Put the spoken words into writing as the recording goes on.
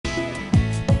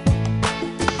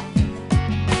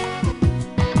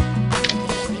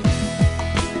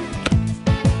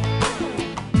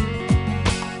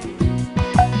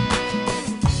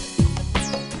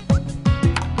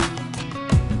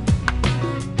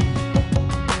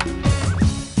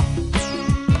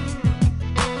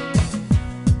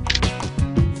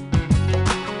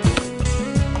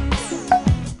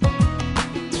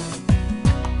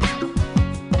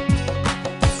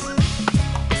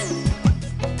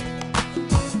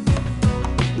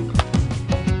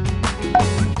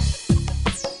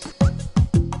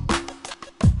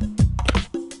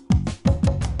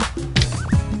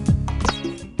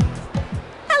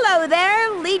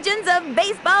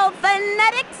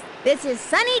This is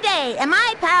Sunny Day and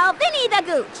my pal Vinny the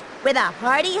Gooch with a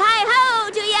hearty hi-ho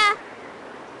to ya.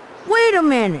 Wait a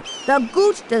minute. The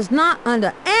Gooch does not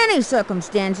under any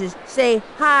circumstances say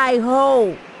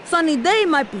hi-ho. Sunny Day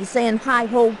might be saying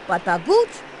hi-ho, but the Gooch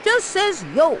just says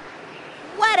yo.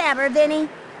 Whatever, Vinny.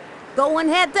 Going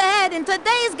head-to-head in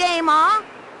today's game are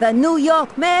the New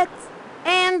York Mets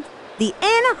and the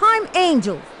Anaheim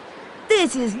Angels.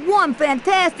 This is one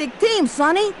fantastic team,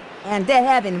 Sonny, and they're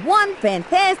having one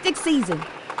fantastic season,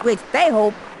 which they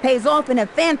hope pays off in a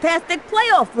fantastic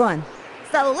playoff run.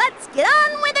 So let's get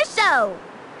on with the show.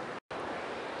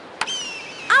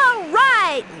 All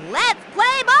right, let's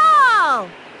play ball.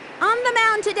 On the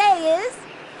mound today is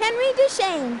Henry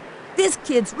Duchesne. This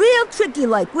kid's real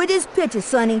tricky-like with his pitches,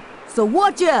 Sonny, so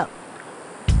watch out.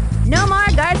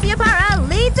 Nomar Garcia-Parra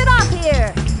leads it off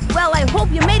here. Well, I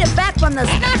hope you made it back from the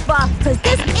snack box, because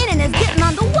this inning is getting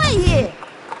on the way here.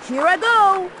 Here I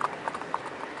go.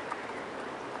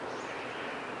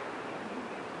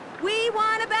 We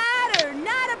want a batter,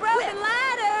 not a broken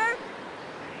ladder.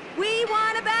 We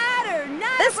want a batter,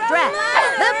 not The a broken stretch,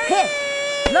 ladder. the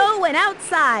pitch, low and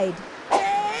outside.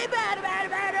 Hey, batter, batter,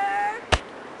 batter.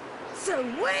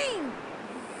 Swing.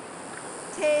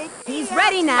 He's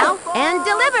ready now and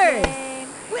delivers.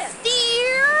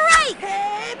 Strike!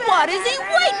 Hey, what is he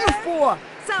waiting for?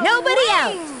 Nobody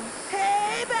out.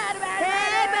 Hey, batter, batter,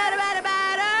 Hey, batter, batter,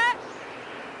 batter.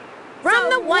 From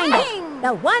the windup,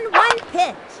 The 1-1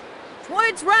 pitch.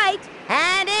 Towards right,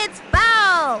 and it's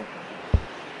foul.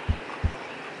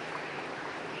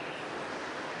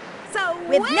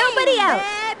 With nobody out.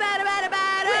 Hey, batter, batter,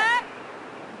 batter.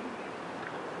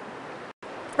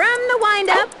 From the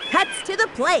windup, cuts to the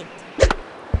plate.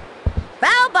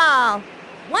 Foul ball.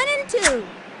 1-2.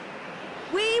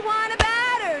 We want a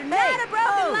batter, not a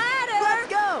broken ladder. Let's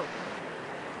go.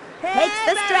 Takes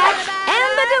the stretch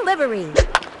and the delivery.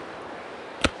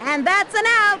 And that's an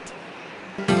out.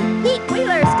 Pete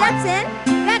Wheeler steps in.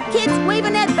 That kid's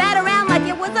waving that bat around like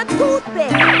it was a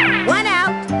toothpick. 1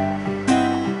 out.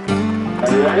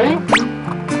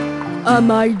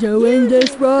 Am I doing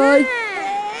this right?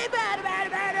 Hey, batter, batter,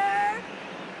 batter.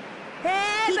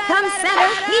 He comes center.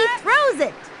 He throws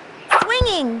it.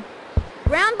 Swinging.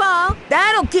 Ground ball.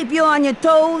 That'll keep you on your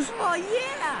toes. Oh,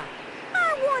 yeah.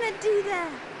 I want to do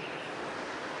that.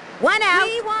 1 out.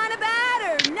 We want a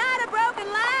batter, not a broken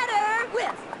ladder.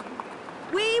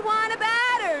 We want a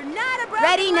batter, not a broken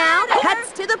ladder. Ready now,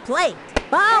 cuts to the plate.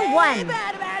 Ball 1.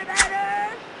 Batter, batter,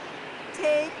 batter.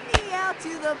 Take me out to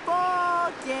the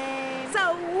ball game.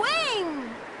 Swing.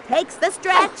 Takes the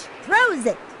stretch, throws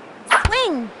it.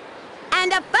 Swing.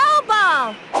 And a foul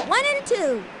ball.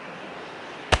 1-2.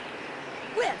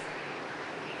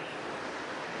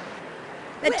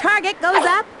 The target goes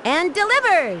up and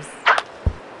delivers.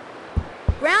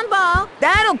 Ground ball.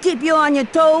 That'll keep you on your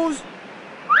toes.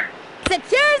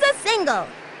 Secures a single.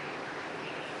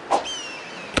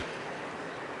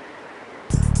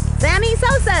 Sammy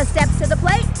Sosa steps to the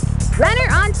plate. Runner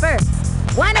on first.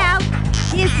 1 out.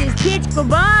 Kiss his pitch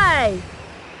goodbye.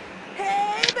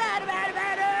 Hey, batter, batter,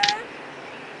 batter.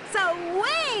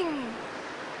 Swing.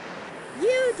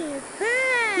 You did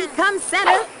that. He comes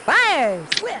center. Fires.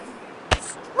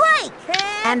 Strike.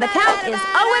 Hey, and the count is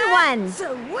 0-1.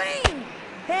 Swing.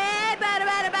 Hey, batter,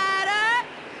 batter, batter.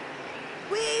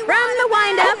 From the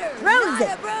windup, throws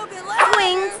it.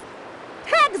 Swings.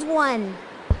 Tags 1.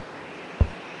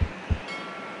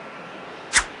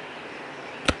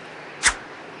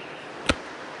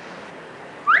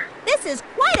 This is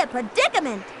quite a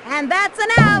predicament. And that's an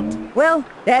out. Well,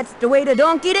 that's the way the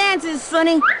donkey dances,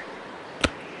 Sonny.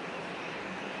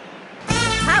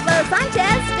 Pablo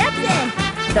Sanchez steps in.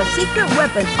 The secret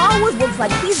weapon always looks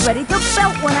like he's ready to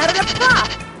belt one out of the park.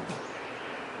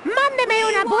 Mándeme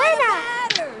una buena.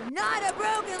 Not a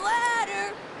broken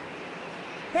ladder.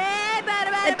 Hey,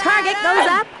 batter, batter, the target goes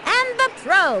up and the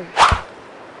throw.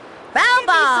 Foul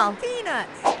ball.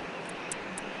 Peanuts.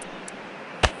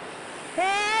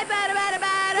 Hey, batter, batter,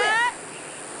 batter.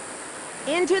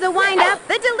 Into the windup,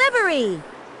 the delivery.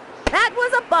 That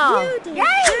was a ball. Yay!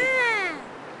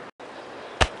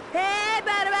 Hey,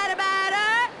 batter, batter,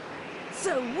 batter.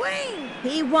 Swing.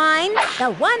 He winds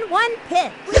the 1-1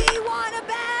 pitch. We want a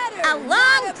batter. A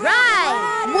long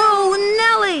drive. Whoa,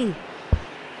 Nelly.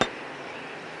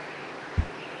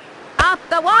 Off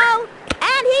the wall,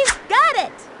 and he's got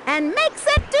it. And makes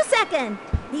it to second.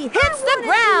 He hits the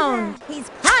ground. He's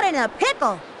caught in a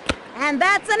pickle. And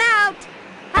that's an out.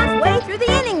 Halfway through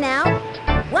the inning now.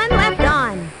 1 left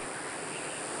on.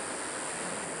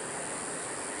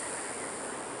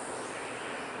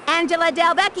 Angela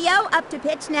Del Vecchio up to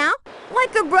pitch now.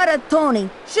 Like her brother Tony,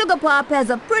 Sugar Pop has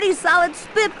a pretty solid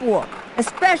spitball,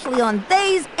 especially on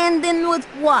days ending with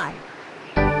Y.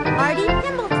 Artie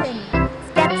Pimbleton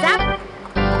steps up.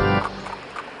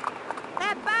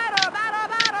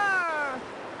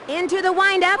 Into the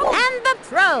windup and the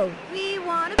throw. We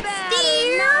want to bet.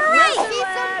 Steer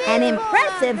right. An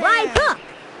impressive right hook.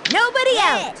 Nobody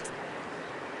out.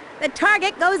 The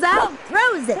target goes up,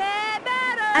 throws it.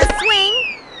 A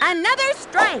swing, another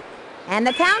strike. And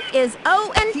the count is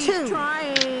 0-2.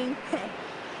 Trying.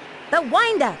 The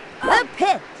windup, the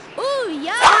pitch. Ooh,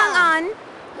 yeah. Swung on.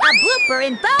 A blooper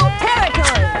in foul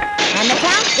territory. And the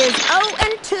count is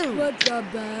 0-2. What's a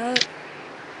bet?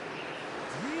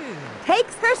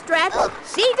 Takes her stretch,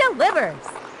 she delivers.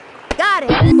 Got it.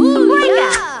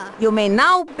 Strikeout. You may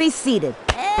now be seated.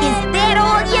 Is that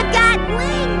all you got?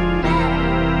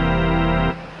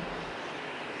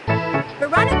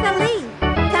 Veronica Lee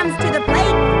comes to the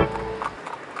plate.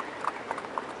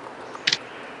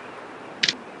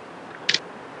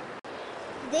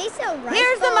 They sell rice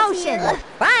Here's the balls motion. here.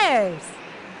 Fires.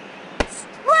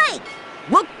 Strike.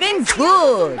 Looking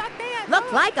good.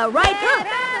 Looked like a right hook.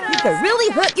 You could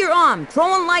really hurt your arm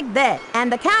throwing like that.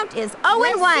 And the count is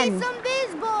Let's 0-1. see some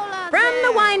baseball out From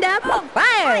there. the windup,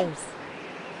 fires.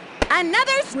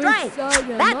 Another strike.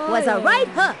 That was a right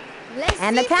hook. Let's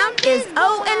And the see count some is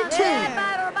baseball out 0-2.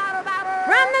 there.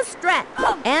 From the stretch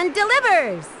and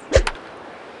delivers.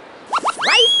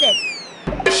 Sliced it.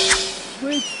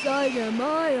 Which side am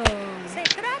I on?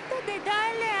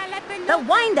 The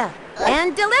windup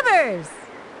and delivers.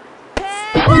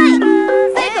 Strike.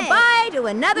 Say goodbye to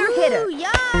another hitter. Ooh,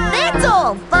 yeah. That's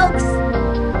all, folks.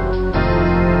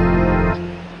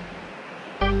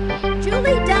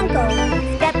 Julie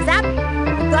Dunkel steps up.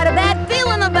 Got a bad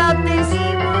feeling about this.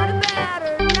 We want a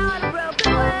batter, not a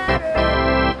broken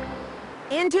ladder.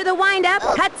 Into the windup,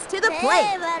 cuts to the Hey,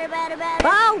 plate. batter, batter, batter.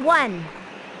 Ball one.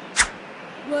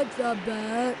 What's a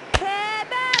bet? Hey,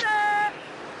 batter.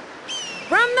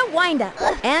 From the windup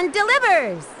and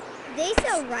delivers. They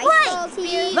sell rice Strike. balls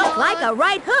here. Looked like a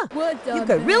right hook. What's a You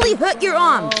could really hurt your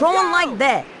arm throwing like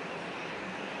that.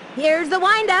 Here's the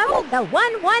windup. The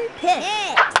 1-1 pitch.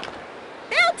 Hit.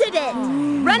 Belted it.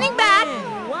 Running back.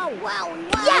 Wow, wow.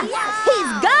 Yes,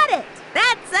 he's got it.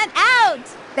 That's an out.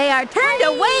 They are turned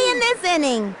away in this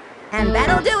inning. And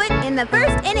that'll do it in the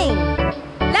first inning.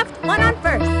 Left one on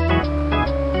first.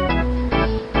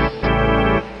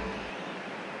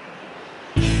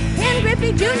 Ken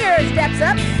Griffey Jr. steps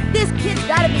up. This kid's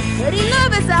gotta be pretty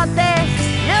nervous out there.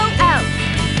 No out.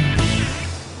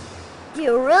 Do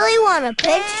you really want to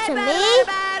pitch to me?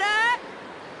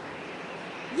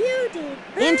 You did.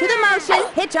 Into the motion,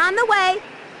 pitch on the way.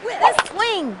 With a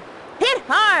swing. Hit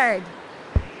hard.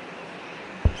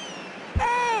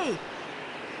 Hey!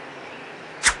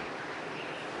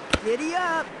 Giddy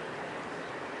up!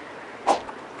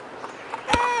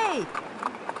 Hey!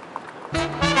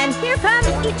 And here comes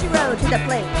Ichiro to the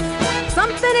plate.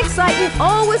 Something exciting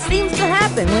always seems to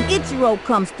happen when Ichiro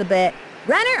comes to bat.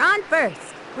 Runner on first,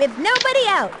 with nobody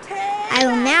out. I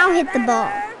will now hit the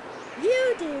ball.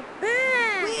 You do.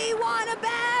 We want a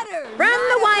batter! From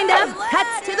the windup,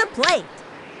 cuts to the plate.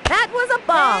 That was a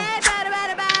ball. Hey, batter,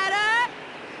 batter, batter!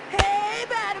 Hey,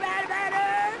 batter, batter,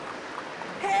 batter!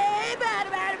 Hey, batter,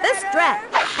 batter, The batter! stretch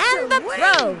and the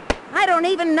throw. I don't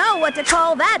even know what to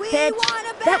call that We pitch.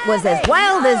 want a That was as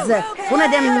wild as one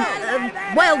of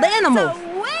them wild animals.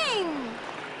 Wing!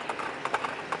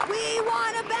 We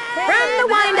want a batter! From the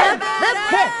windup, the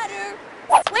pitch. batter.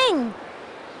 Swing.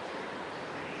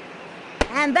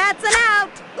 And that's an out.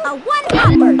 A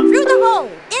one-hopper through the hole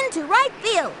into right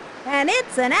field. And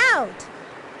it's an out.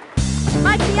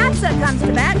 Mike Piazza comes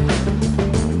to bat.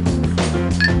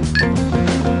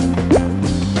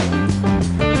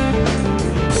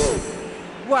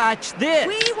 Watch this.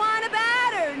 We want a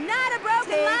batter, not a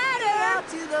broken ladder. Out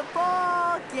to the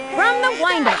ball game. From the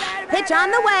windup, pitch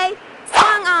on the way.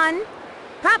 Swung on.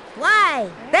 Pop fly.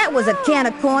 That was a can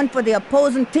of corn for the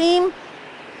opposing team.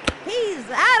 He's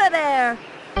out of there.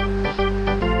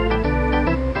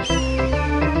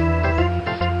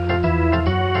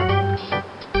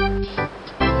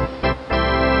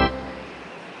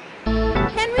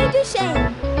 Henry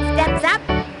Duchesne steps up.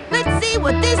 Let's see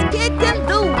what this kid can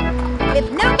do.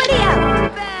 With nobody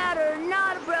out. Batter,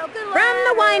 not a broken From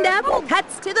the windup,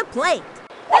 cuts to the plate.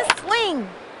 The swing.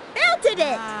 Belted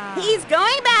it. He's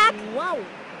going back. Whoa.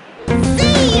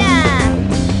 See ya!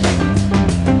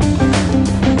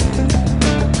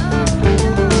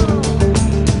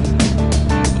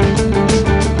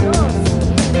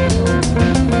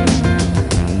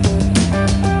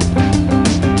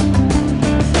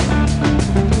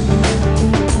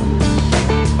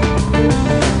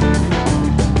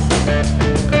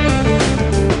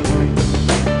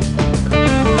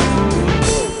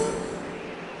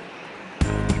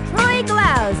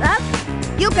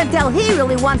 can tell he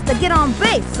really wants to get on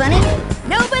base, Sonny.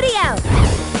 Nobody out.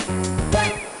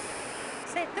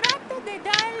 Se trata de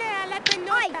darle a la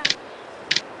pelota.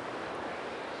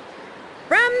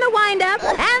 From the windup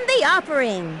and the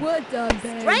offering. What the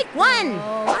Strike one.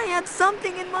 I had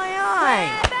something in my eye.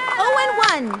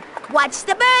 0-1. Watch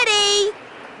the birdie.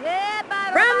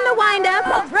 From the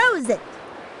windup, throws it.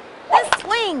 The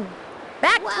swing.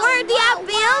 Back toward the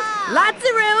outfield. Lots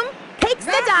of room. Takes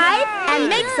the dive and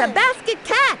makes a basket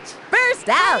catch. First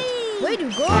out. Way to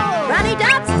go. Ronnie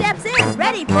Dodd steps in,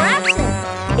 ready for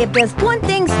action. If there's one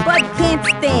thing Spud can't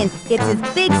stand, it's his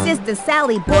big sister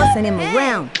Sally bossing him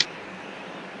around.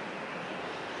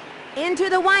 Into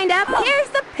the windup. Here's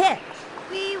the pitch.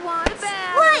 We want a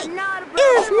Right. batter, not a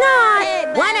Is broken not.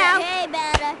 leg. One out. Hey,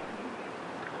 better.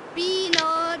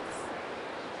 Peanuts.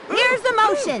 Here's the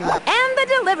motion and the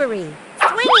delivery.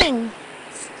 Swinging.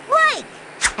 Strike.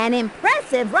 An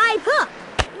impressive right hook.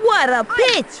 What a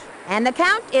pitch! And the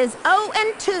count is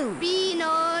 0-2.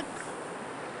 Peanuts.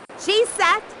 She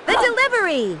set the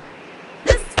delivery.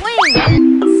 The swing.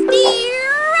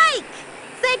 Strike.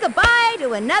 Say goodbye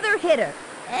to another hitter.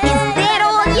 Is that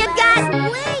all you got?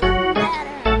 Swing,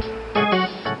 better.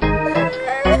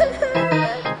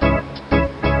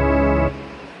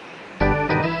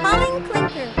 Colin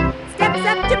Clinker steps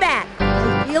up to bat.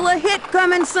 Feel a hit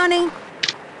coming, Sonny.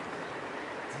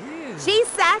 She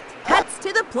sat, cuts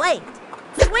to the plate.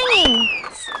 Swinging.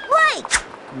 Strike.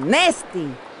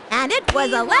 Nasty. And it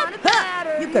was a left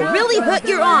hook. You could really hurt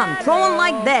your arm throwing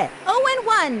like that.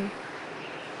 0-1.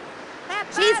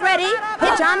 She's ready.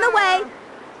 Pitch on the way.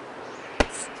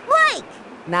 Strike.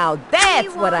 Now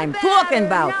that's what I'm talking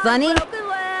about, Sonny.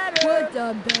 What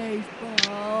the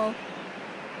baseball?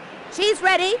 She's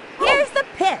ready. Here's the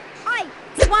pitch.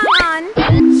 Swung on.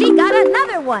 She got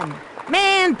another one.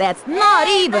 Man, that's not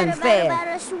even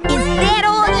fair. Is that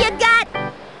all you got?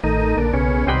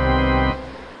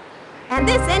 And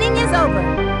this inning is over.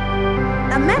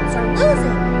 The Mets are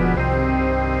losing.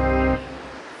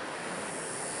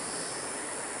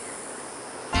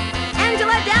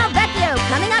 Angela Del Vecchio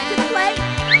coming up to the plate.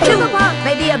 Sugar Pop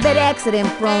may be a bit accident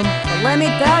prone, but let me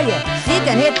tell you, she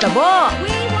can hit the ball.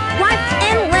 Watch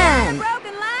and run.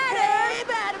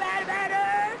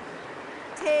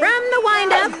 From the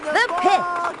windup, the pitch.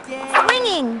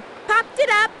 Swinging. Popped it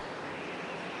up.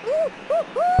 Ooh, ooh,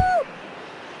 ooh.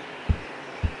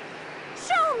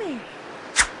 Show me.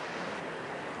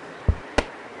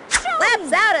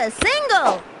 Slaps out a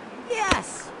single.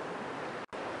 Yes.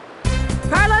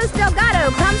 Carlos Delgado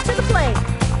comes to the plate.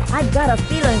 I got a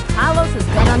feeling Carlos is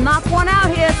gonna knock one out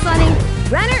here, Sonny.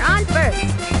 Runner on first.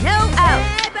 No out.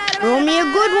 Throw me a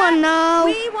good one now.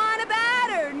 We want a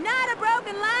batter, not a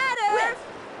broken ladder.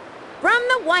 From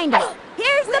the windup,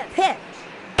 here's the pitch.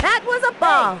 That was a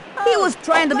ball. He was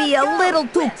trying to be a little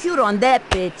too cute on that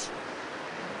pitch.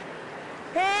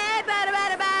 Hey, batter,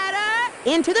 batter, batter.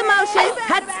 Into the motion,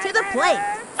 cuts to the plate.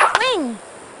 Swing.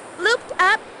 Looped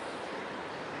up.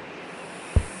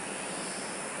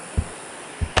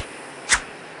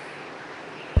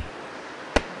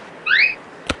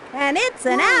 And it's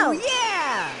an out.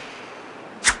 Yeah!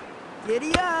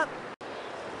 Giddy up.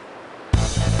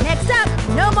 Next up,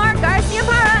 Nomar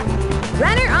Garcia-Parra.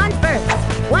 Runner on first.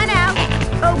 One out.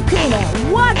 Okay,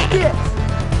 now watch this.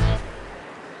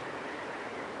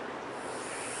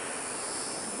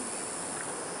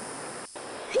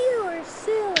 You're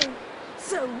silly.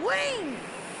 Swing!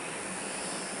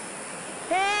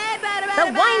 Hey, batter, The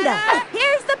batter, windup. batter.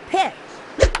 Here's the pitch.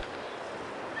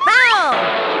 Foul.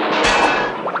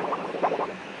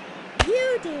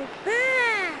 You did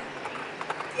bad.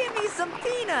 Give me some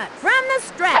peanuts. From the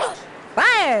stretch.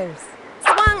 Fires.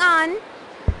 Swung on.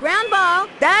 Ground ball.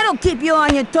 That'll keep you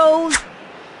on your toes.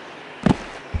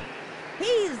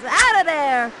 He's out of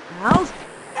there. Out.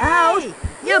 Out.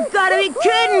 You gotta be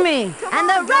kidding me. And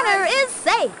the runner is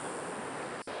safe.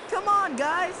 Come on,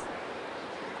 guys.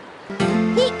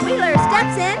 Pete Wheeler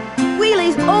steps in.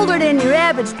 Wheelie's older than your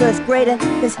average first grader,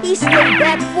 because he straight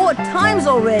back 4 times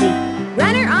already.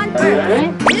 Runner on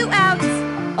first. 2 outs.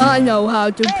 I know how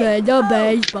to play the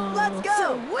baseball. Let's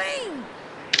go. Swing.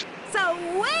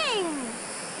 Swing.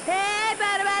 Hey,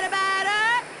 batter, batter,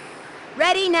 batter.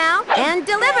 Ready now and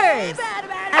delivers.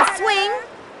 A swing.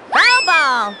 Foul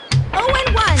ball.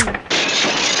 0-1.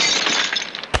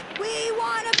 We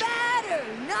want a batter,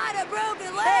 not a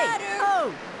broken ladder. Hey,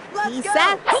 oh, let's He go.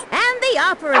 sets and the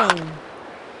offering.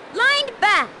 Lined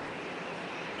back.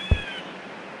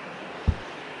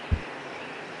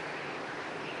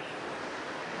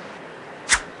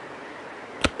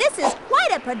 This is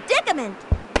quite a predicament.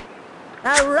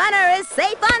 The runner is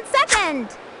safe on second.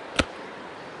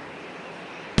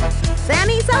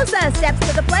 Sammy Sosa steps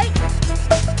to the plate.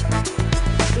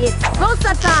 It's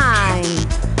Sosa time.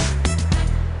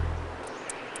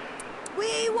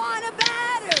 We want a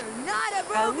batter, not a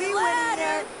broken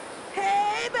ladder.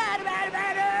 Hey, batter, batter,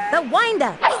 batter. The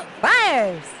windup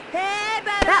fires. Hey,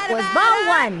 batter, That batter, was batter. ball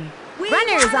one. We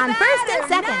Runners want on a first and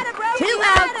batter, second. not a broken 2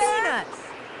 ladder. outs.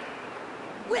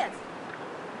 Whiff.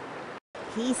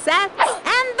 He sets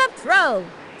and the throw.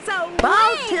 So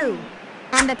Ball wing. 2.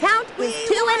 And the count We is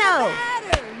 2-0. want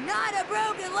a batter, not a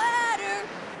broken ladder.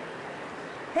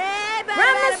 Hey, batter,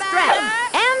 From the batter, stretch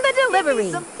batter. and the Give me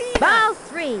delivery. some peanuts. Ball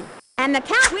 3. And the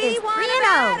count We is 3-0. want a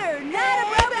batter, not a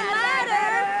broken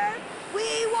ladder. We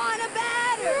want a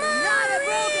batter, not a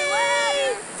broken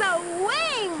ladder. So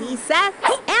wing. He sets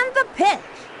and the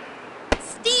pitch.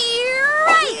 Steer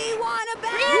right. We want a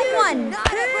batter, 3-1.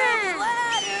 not a broken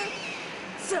ladder.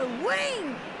 So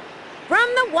wing. From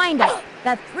the windup,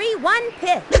 the 3-1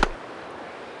 pitch.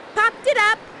 Popped it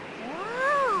up.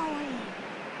 Wow.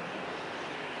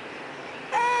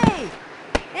 Hey.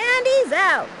 And he's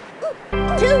out.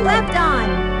 2 left on.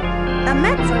 The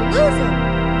Mets are losing.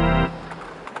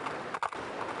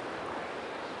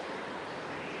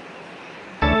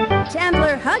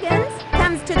 Chandler Huggins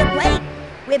comes to the plate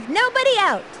with nobody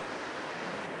out.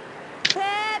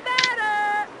 Hey,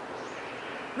 batter.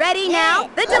 Ready now,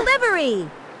 the delivery.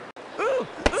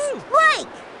 Strike!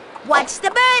 Watch the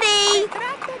birdie.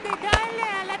 Trata de darle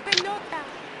a la pelota.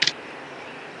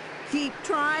 Keep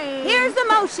trying. Here's the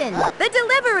motion, the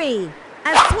delivery.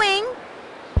 A swing,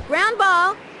 ground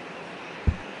ball.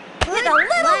 With a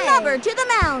little play. rubber to the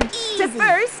mound. To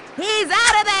first, he's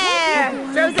out of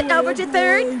there. Throws it over to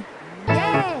third.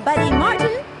 Yes. Buddy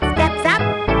Martin steps up.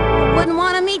 I wouldn't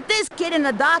want to meet this kid in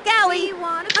the dark alley.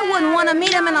 I wouldn't want to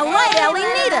meet him in a light alley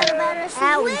neither.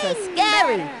 Alleys are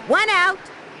scary. 1 out.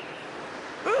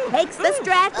 Takes the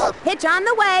stretch. Pitch on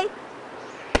the way.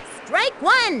 Strike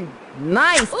 1.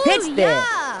 Nice pitch there.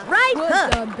 yeah. Right What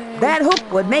hook. the That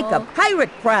hook would make a baseball? pirate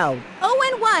crowd.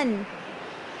 0-1.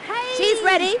 Hey. She's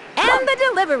ready. And the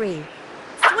delivery.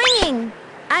 Swinging.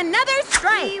 Another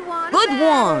strike. We want a Good batter,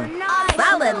 one. not a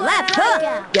Solid broken left ladder.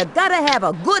 hook. You gotta have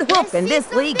a good hook in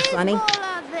this league, Sonny.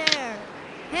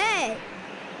 Hey.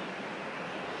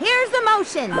 Here's the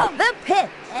motion. The pitch.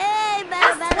 Hey, A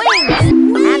batter, swing. batter.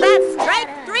 And that's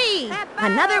strike 3.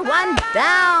 Another one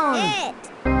down. Hit.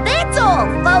 That's all,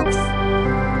 folks.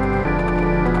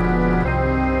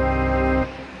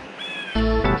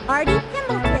 Artie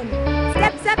Pimbleton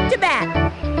steps up to bat.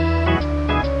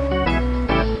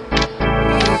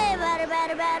 Hey, batter,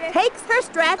 batter, batter. Takes her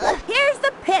stretch. Here's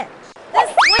the pitch.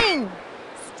 The swing.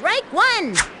 Strike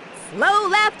 1. Slow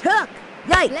left hook.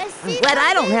 Yikes. Let's I'm see glad some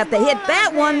I don't have to hit baseball that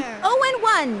out one. there.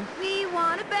 0-1. We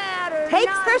want a batter. Takes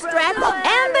not her a stretch broken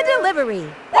and the ladder.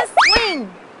 delivery. The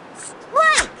swing.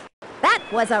 Strike. That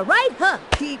was a right hook.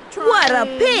 Keep trying. What a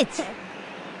pitch.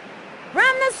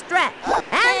 From the stretch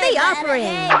and the offering.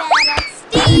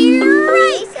 Steer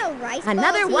right.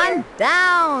 Another one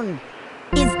down.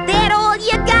 Is that all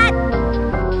you got?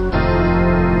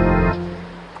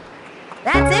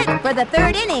 That's it for the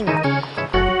 3rd inning.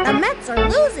 The Mets are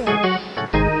losing.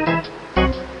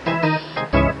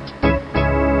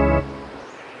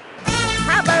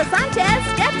 Pablo Sanchez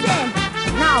steps in.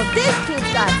 Now this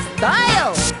kid's got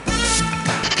style.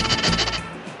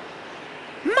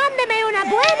 Mándeme una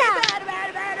buena.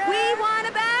 We want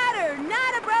a batter,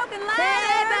 not a broken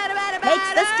ladder. Takes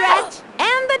the stretch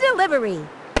and the delivery.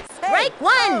 Strike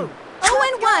 1.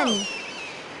 0-1.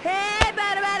 Hey,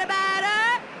 batter, batter,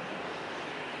 batter.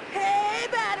 Hey,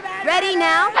 batter, batter. Ready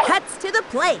now, cuts to the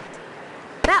plate.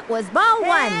 That was ball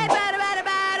 1. Hey, batter, batter,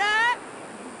 batter.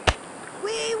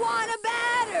 We want a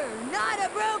batter, not a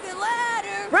broken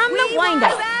ladder. From the We want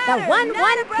windup, a the batter, 1-1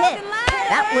 not a broken pitch. ladder.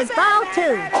 That was ball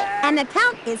 2. And the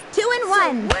count is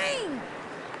 2-1. Swing.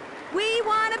 We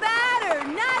want a batter,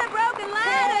 not a broken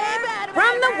ladder.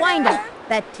 From the windup,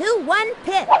 the 2-1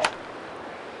 pitch.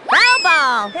 Foul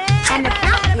ball. And the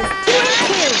count is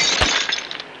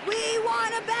 2-2. We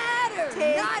want a batter,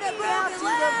 not a broken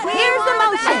ladder. Here's the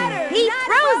motion. He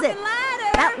throws it.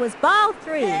 That was ball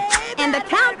 3. And the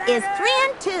count is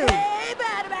 3-2. Hey,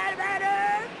 batter, batter,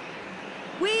 batter.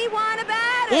 We want a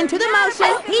batter. Into the not a motion,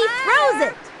 broken he ladder. throws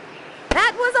it.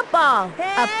 That was a ball. A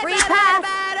Hey, free batter, pass.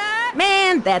 batter.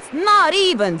 Man, that's not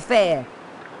even fair.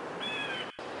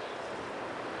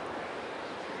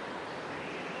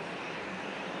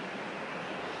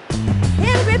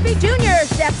 Ken Griffey Jr.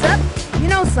 steps up. You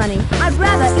know, Sonny, I'd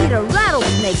rather eat a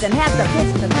rattlesnake than have to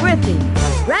pitch to Griffey.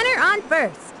 Runner on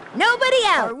first. Nobody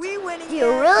Are out. we winning? You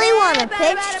yet? really want Hey, to batter,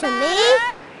 pitch batter, to me?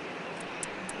 batter.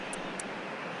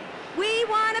 We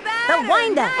want a batter. The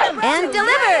windup not a and broken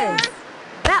delivers. ladder.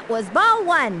 That was ball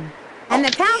 1. And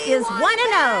the count is 1-0.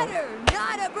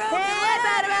 Not a broken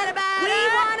ladder. We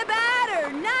want a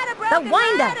batter, not a broken The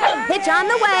windup. Pitch on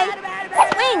the way.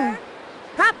 Swing.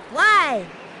 Pop fly.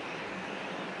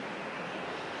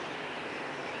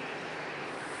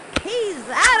 He's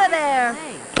out of there.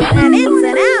 And it's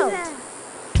an out.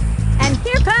 And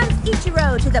here comes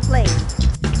Ichiro to the plate.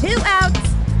 2 outs.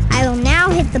 I will now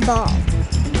hit the ball.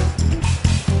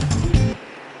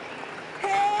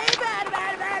 Hey,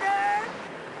 batter.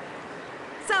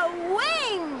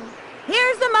 Swing.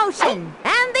 Here's the motion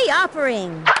and the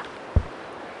offering.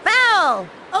 Foul.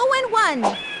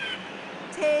 0-1.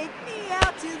 Take me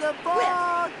out to the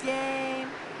ball game.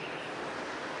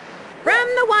 From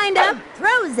the windup,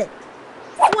 throws it.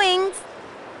 Swings.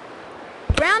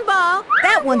 Ground ball.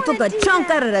 That one took a chunk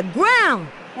out of the ground.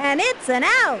 And it's an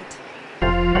out.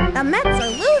 The Mets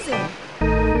are losing.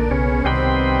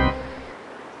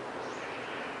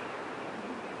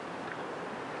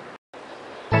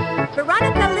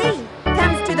 Veronica Lee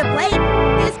comes to the plate.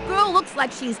 This girl looks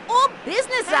like she's all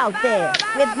business out there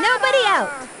with nobody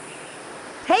out.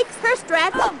 Takes her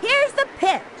stretch. Here's the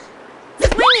pitch.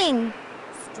 Swinging.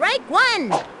 Strike 1.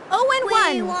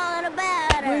 0-1. We want a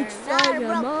batter, Which not side a am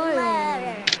broken I on?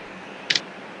 ladder.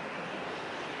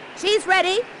 She's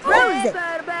ready. Throws it.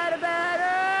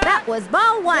 That was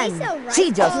ball 1. so right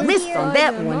She just ball missed here. on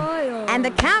that Am one. I on? And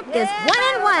the count is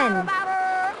 1-1.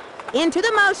 Into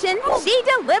the motion. She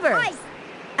delivers.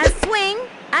 A swing.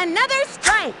 Another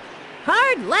strike.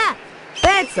 Hard left.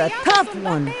 That's a tough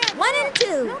one.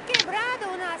 1-2. No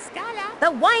quebrado una scala.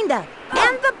 The windup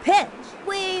and the pitch.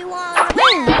 We want a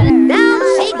Swing. batter, Down not a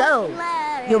she broken goes.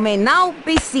 ladder. You may now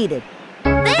be seated.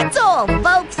 That's all,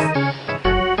 folks.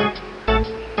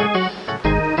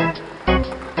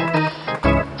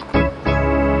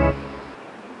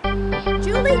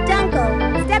 Julie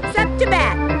Dunkel steps up to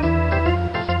bat.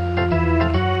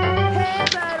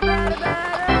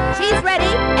 She's ready,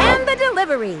 and the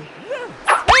delivery.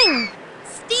 Swing.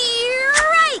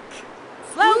 Strike.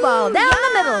 Slow ball down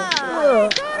the middle.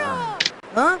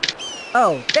 Huh?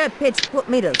 Oh, that pitch put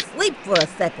me to sleep for a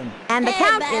second. And the Hey,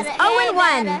 count is batter,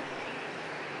 0-1. batter.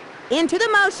 Into the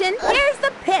motion. Here's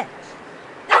the pitch.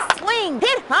 The swing.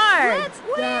 Hit hard.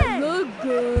 That looked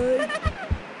good.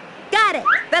 Got it.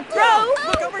 The throw.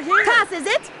 Look over here. Tosses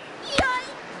it.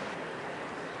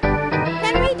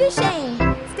 Henry Duchesne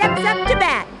steps up to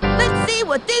bat. Let's see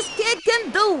what this kid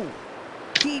can do.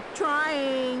 Keep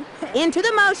trying. Into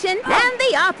the motion and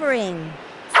the offering.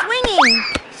 Swinging.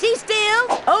 She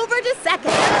steals over to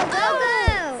second.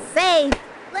 Go. Safe.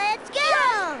 Let's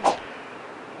go.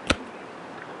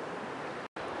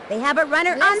 They have a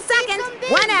runner on second. Some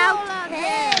big 1 out. ball out there.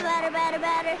 Hey,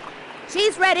 batter.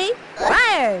 She's ready.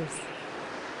 Fires.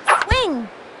 Swing.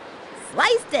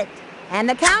 Sliced it. And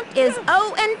the count is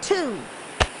 0-2.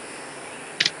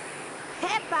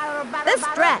 The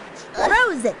stretch.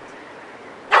 Throws it.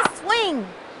 The swing.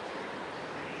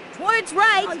 Towards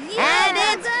right. And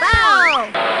it's foul.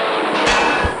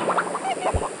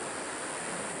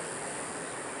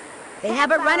 They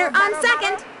have a runner on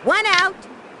second. 1 out.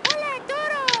 Ole,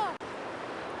 Toro.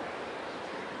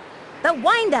 The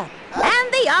windup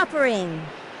and the offering.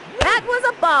 That was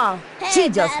a ball. Hey, She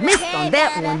just batter, missed hey, on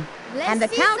that batter. one. Let's And the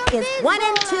see count some is big 1 ball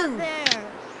and out 2. there.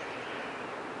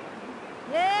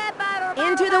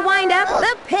 Into the windup,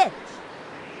 the pitch.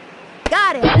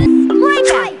 Got it.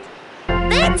 Strikeout.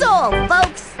 That's all,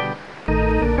 folks.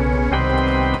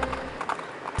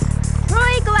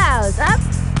 Troy Glaus up.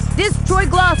 This Troy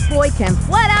Glaus boy can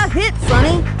flat out hit,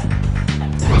 Sonny.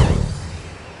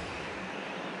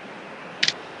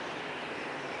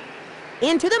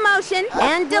 Into the motion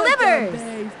and delivers.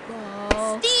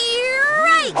 Baseball.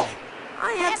 Strike.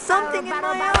 I have something in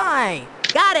my eye.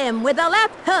 Got him with a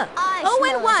left hook. I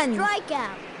smell a 0-1.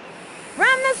 strikeout.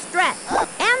 From the stretch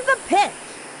and the pitch.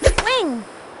 Swing.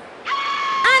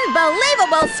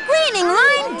 Unbelievable screaming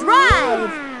line drive.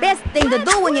 Best thing to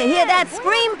do when you hear that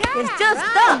scream is just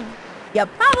duck. You're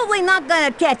probably not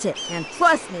gonna catch it. And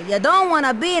trust me, you don't want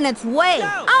to be in its way.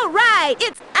 All right,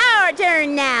 it's our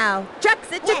turn now.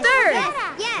 Chucks it to third.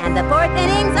 Yes. And the 4th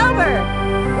inning's over.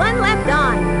 1 left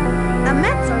on. The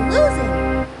Mets are losing.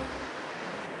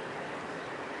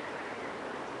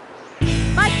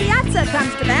 Mike Piazza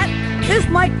comes to bat. This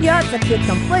Mike Piazza kid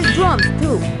can play drums,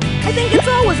 too. I think it's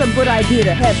always a good idea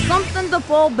to have something to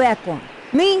fall back on.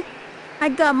 Me? I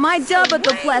got my job at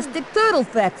the plastic turtle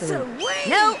factory.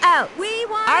 No out. We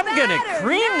want I'm a gonna batter,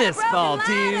 cream not a this broken ball,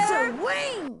 ladder. dude.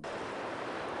 Swing.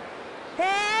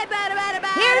 Hey, batter.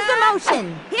 Here's the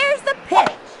motion. Here's the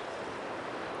pitch.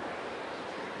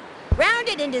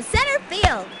 Rounded into center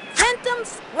field. Sent him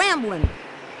scrambling.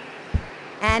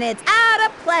 And it's out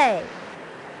of play.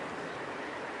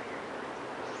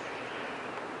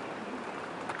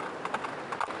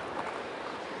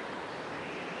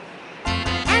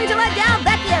 Angela Del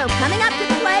Vecchio coming up to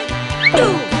the plate.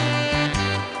 Boom!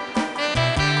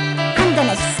 I'm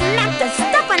gonna smack the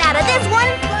stuffing out of this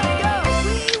one. Let's go.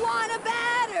 We want a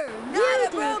batter, not a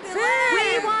broken leg.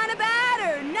 We want a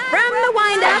batter, not From the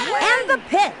windup and the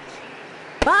pitch.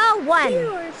 Ball one.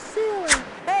 You're silly.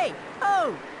 Hey,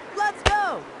 oh, let's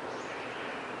go.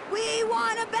 We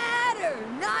want a batter,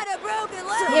 not a broken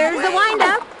leg. Here's the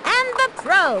windup and the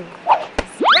throw.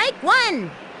 Strike one.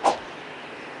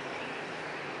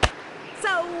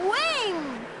 Swing.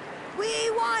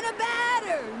 We want a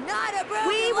batter, not a broken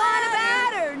leg. We want a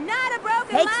batter, not a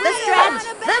broken leg. Takes the stretch,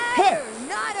 the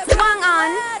pitch. Swung on,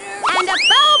 and a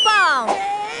foul ball.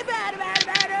 Hey, batter, batter,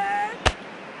 batter.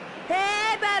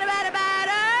 Hey, batter, batter,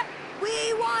 batter.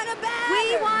 We want a batter.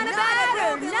 We want a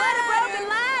batter, not a broken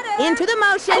ladder. Into the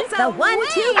motion, It's a the 1-2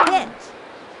 wing. pitch.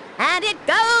 And it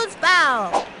goes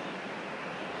foul.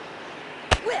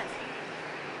 Whiff.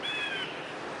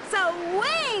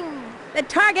 Swing. The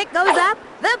target goes up,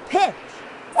 the pitch.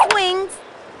 Swings,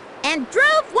 and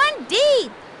drove one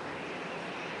deep.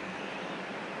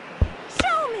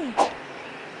 Show me.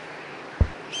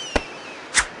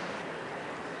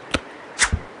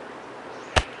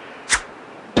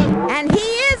 And he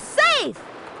is safe.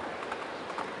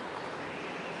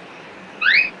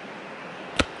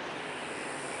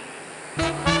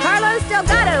 Carlos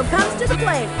Delgado comes to the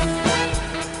plate.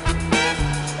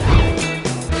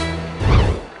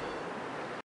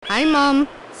 Hi, Mom.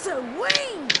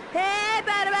 Swing. Hey,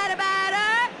 batter, batter,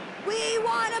 batter. We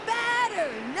want a batter,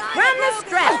 not From a the broken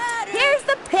stretch, ladder. here's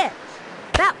the pitch.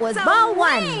 That was ball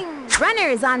one. Swing.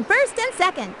 Runners on first and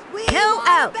second. We No want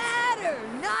out. a batter,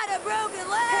 not a broken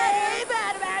ladder. Hey,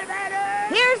 batter, batter,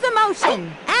 batter. Here's the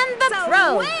motion and the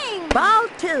throw. Swing. Ball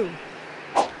two.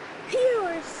 You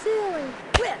are silly.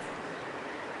 Whiff.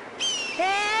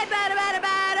 Hey, batter, batter,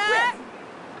 batter. Whiff.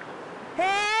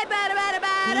 Hey, batter, batter,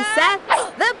 batter. He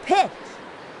sets the pitch.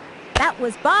 That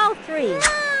was ball three.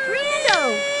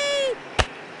 3-0.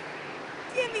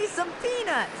 Give me some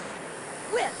peanuts.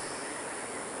 Whiff.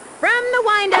 From the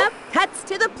windup, cuts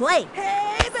to the plate.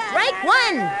 Hey, batter, Strike batter,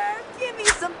 one. batter. Give me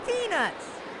some peanuts.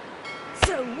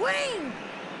 Swing.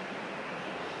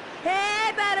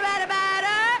 Hey, batter, batter,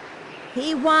 batter.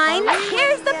 He winds.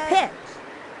 Here's the pitch.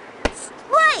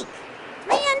 Strike.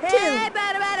 3-2. Hey,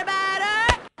 batter, batter,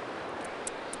 batter.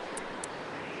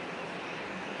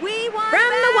 We want From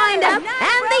a the batter, windup not a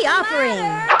and the broken offering.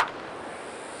 ladder.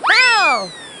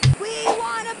 Foul. We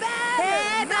want a batter,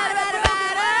 Hey, not batter, a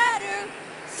broken ladder.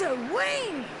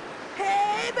 Swing.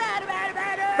 Hey, batter, batter,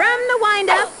 batter. From the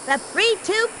windup, the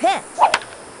 3-2 pitch.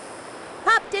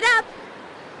 Popped it up.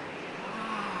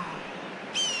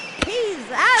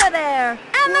 He's out of there.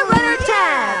 And the runner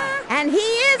tags. And he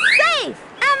is safe.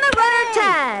 And the runner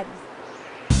tags.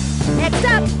 Next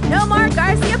up, Nomar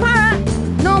Garcia Parra.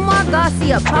 Nomar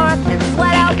Garcia Parra can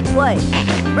flat out play.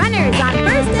 Runners on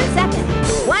first and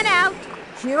second. One out.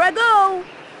 Here I go.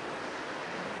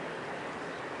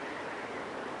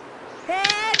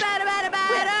 Hey, batter, batter,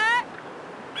 batter.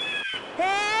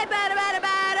 Hey, batter, batter,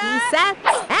 batter. He sets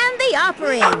and the We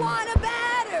offering. want a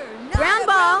batter, not Ground a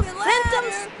ball broken sent him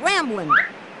ladder. scrambling.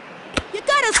 You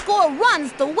gotta score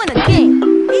runs to win a game.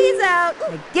 He's out.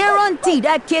 I guarantee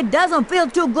that kid doesn't feel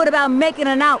too good about making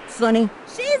an out, Sonny.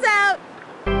 She's out.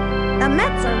 The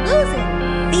Mets are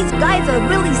losing. These guys are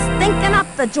really stinking up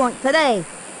the joint today.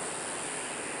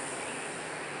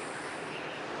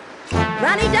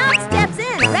 Ronnie Dodd steps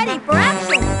in, ready for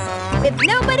action, with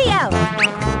nobody out.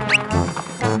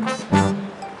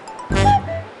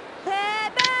 Hey,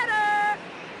 batter.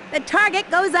 The target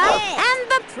goes out,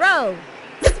 and the throw.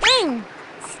 Swing.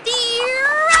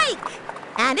 Strike!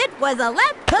 And it was a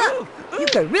left hook. You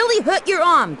could really hurt your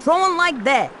arm throwing like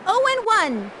that.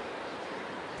 0-1.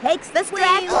 Takes the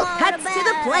stretch, cuts to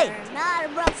the plate. Not a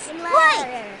broken Strike!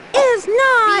 ladder. Is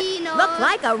not. Peanuts. Look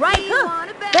like a right We hook.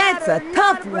 want a batter, That's a not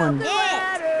tough a one. broken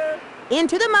ladder.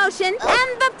 Into the motion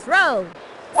and the throw.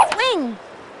 Swing.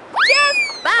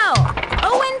 Just foul.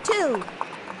 0-2.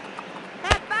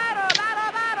 Hey, batter,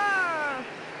 batter, batter.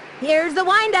 Here's the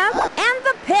windup and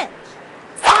the pitch.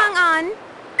 Swung on,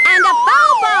 and a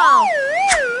foul ball.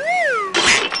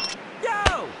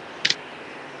 Yo!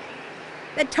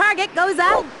 The target goes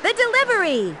up, the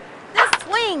delivery, the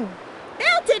swing.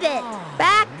 Belted it.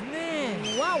 Back. Man.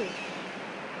 Whoa.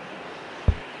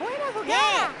 Buena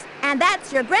jugada. And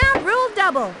that's your ground rule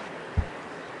double.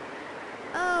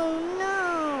 Oh,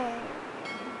 no.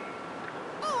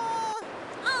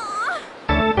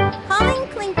 Colin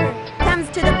Clinker comes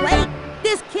to the plate.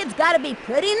 This gotta be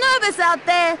pretty nervous out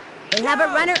there. They have a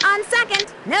runner on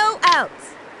second, no outs.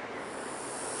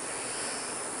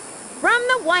 From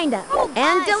the windup,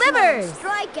 and delivers.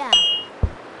 Strikeout.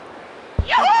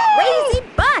 Crazy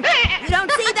bunt. You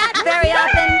don't see that very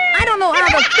often. I don't know how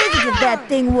the physics of that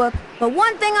thing work, but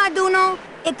one thing I do know,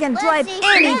 it can drive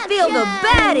any fielder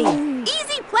batty.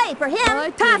 Easy play for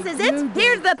him. Tosses it.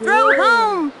 Here's the throw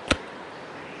home.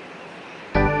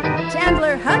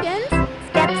 Chandler Huggins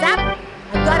steps up.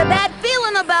 I've got a bad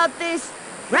feeling about this.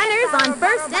 Runners on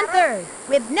first and third,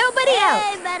 with nobody out.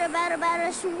 Hey,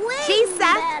 better, swing. She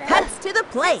sat, better. cuts to the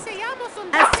plate. Seamos un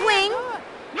A swing.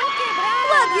 No quebrada.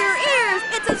 Plug your ears.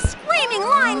 It's a screaming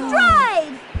line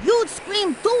drive. You'd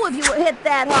scream too if you were hit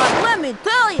that hard, let me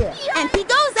tell you. And he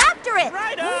goes after it.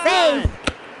 Right on. Safe.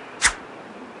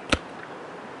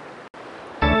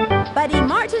 Buddy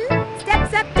Martin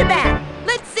steps up to bat.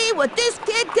 Let's see what this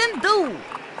kid can do.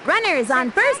 Runners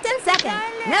on first and second.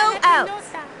 No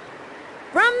outs.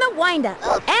 From the windup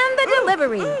and the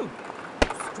delivery.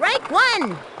 Strike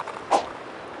one.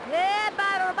 Yeah,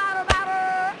 batter.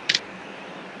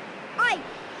 Oi.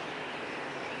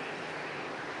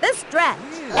 The stretch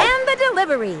and the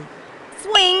delivery.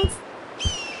 Swings.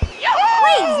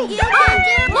 Crazy bunt.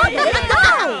 Look at the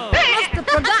goal. Must have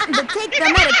forgotten to take the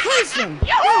medication.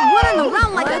 You're running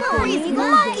around like a crazy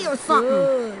monkey or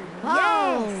something.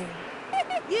 Yes.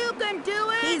 You can do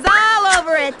it. He's all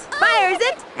over it. Fires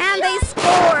it, and they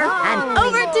score. And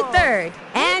over to third.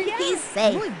 And he's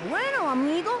safe.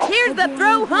 Here's the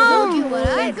throw home.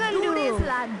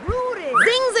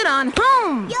 Sings it on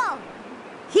home. Yo.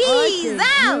 He's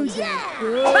out.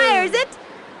 Fires it.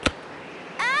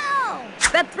 Ow.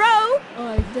 The throw.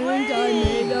 I think I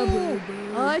made a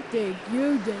boo-boo. I think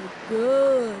you did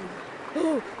good.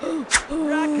 Look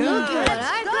what I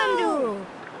can do.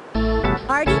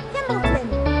 Artie Pimbleton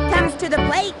comes to the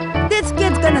plate. This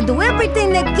kid's gonna do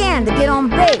everything they can to get on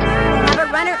base. They have a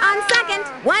runner on second,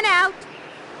 one out.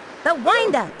 The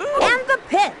windup and the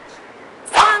pitch.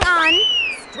 Swung on,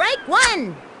 strike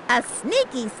one. A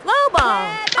sneaky slow ball.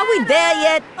 Are we there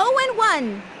yet?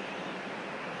 0-1.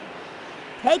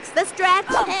 Takes the stretch.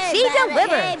 Hey, She batter,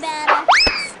 delivers. hey, batter.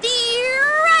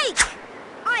 Strike.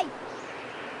 Oi.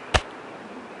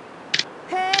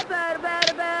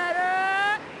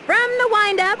 From the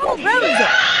windup, throws it.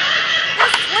 A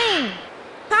swing.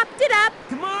 Popped it up.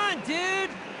 Come on, dude.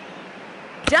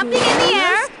 Jumping in the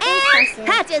air and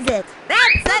catches it.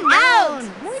 That's an out.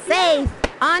 Safe.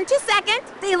 On to second.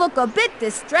 They look a bit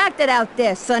distracted out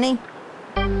there, Sonny.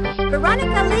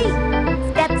 Veronica Lee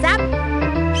steps up.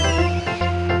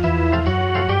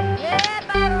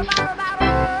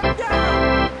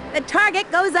 The target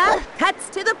goes up, cuts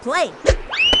to the plate. Strike.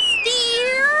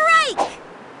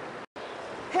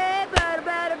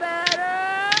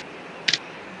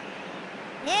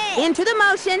 Into the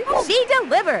motion, she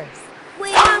delivers.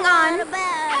 Swung on.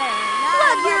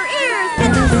 Plug your ears.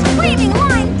 It's a screaming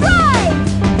line drive.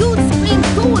 You'd scream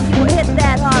too if you were hit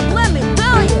that hard, let me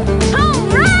tell you. Home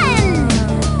run!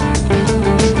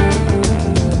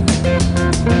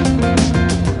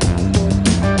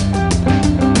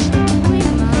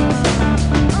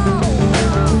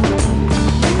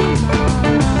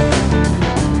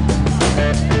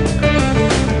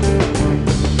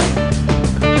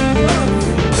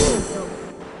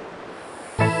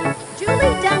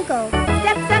 Julie Dunkel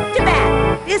steps up to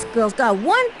bat. This girl's got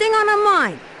one thing on her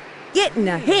mind. Getting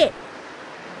a hit.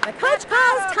 The coach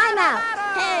calls timeout.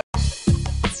 Hey.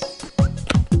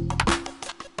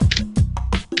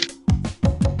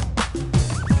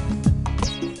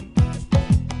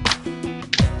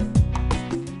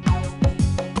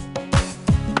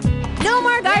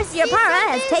 Nomar Garcia-Parra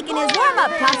has taken his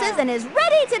warm-up tosses and is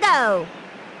ready to go.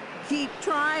 Keep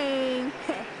trying.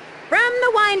 From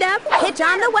the windup, pitch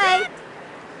on the way.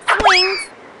 Swings.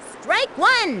 Strike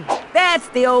one. That's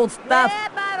the old stuff.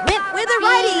 Went with a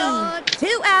righty.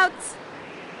 2 outs.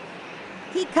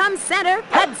 He comes center,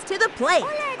 heads to the plate.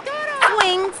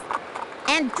 Swings.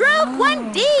 And drove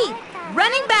one deep.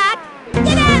 Running back.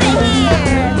 Get out of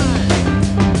here.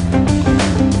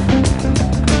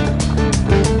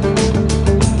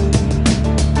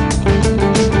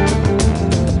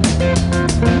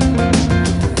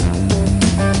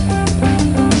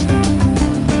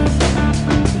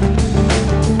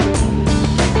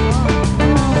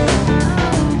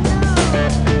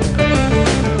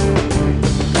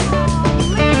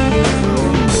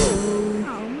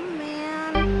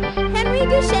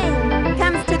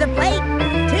 Comes to the plate.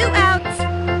 2 outs.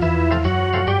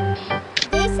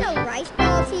 They sell rice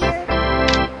balls here.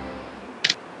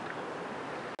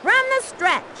 From the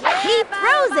stretch, he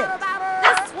throws it.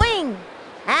 The swing.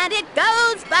 And it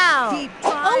goes foul. Keep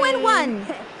 0-1.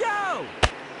 Go!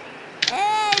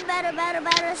 Hey,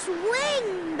 batter,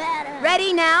 swing, batter.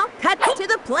 Ready now, cuts to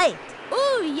the plate.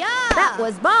 Ooh, yeah. That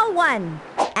was ball 1.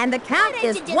 And the count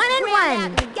is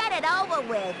 1-1. Get it over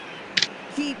with.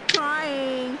 Keep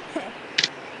trying.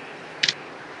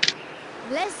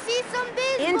 Let's see some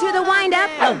baseball. Into the windup,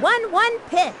 out a 1-1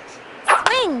 pitch.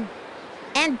 Swing.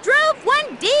 And drove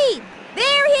one deep.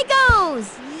 There he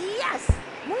goes. Yes.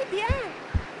 Muy bien.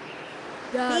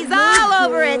 That He's was all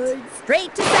over good. it.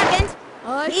 Straight to second.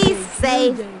 I He's think you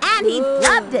safe. did And he good.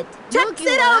 flubbed it. Chucks Looky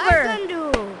it what I over. can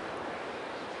do.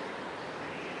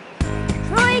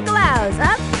 Troy Glau's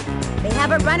up. They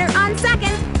have a runner on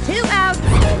second. 2 outs.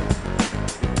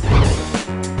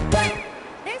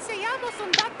 Deseamos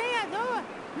un bateador.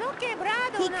 No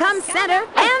quebrado. He una comes escala. center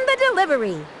and the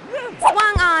delivery.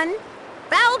 Swung on.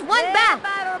 Fouled one back.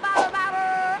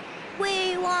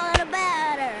 We want a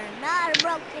batter, not a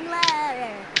broken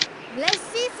ladder. Let's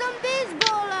see some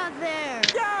baseball out there.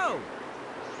 Go!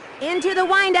 Into the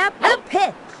windup, the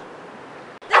pitch.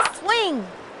 The swing.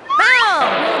 Foul.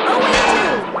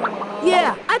 0-2.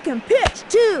 Yeah, I can pitch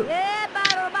too. Yeah,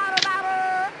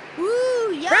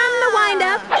 Ooh, yeah. From the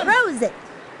windup, throws it.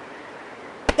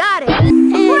 Got it. Hey,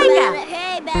 Strikeout. batter,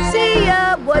 hey, batter. See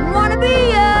ya, wouldn't wanna be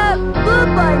ya.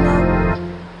 Goodbye now.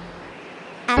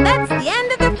 And that's the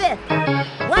end of the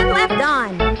 5th. 1 left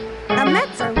on. The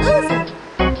Mets are losing.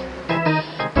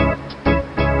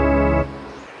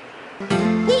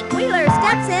 Pete Wheeler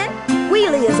steps in.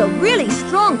 Wheelie is a really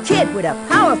strong kid with a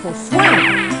powerful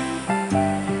swing.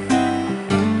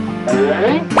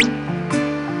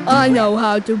 I know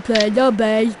how to play the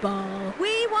baseball.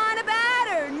 We want a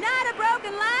batter, not a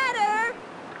broken ladder.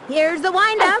 Here's the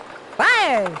windup.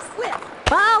 Fires.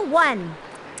 Ball 1.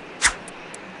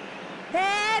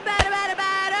 Hey, batter.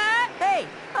 Hey!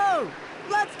 Oh!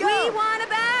 Let's go! We want a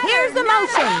batter. Here's the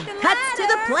motion. Cuts to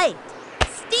the plate.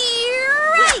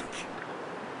 Strike.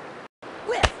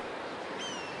 Whiff!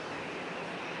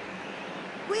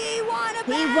 We want a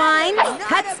He winds,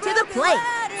 cuts to the plate.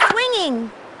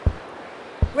 Swinging.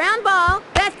 Ground ball.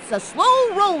 That's a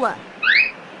slow roller.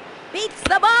 Beats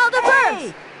the ball to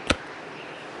first.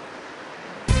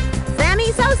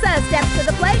 Sammy Sosa steps to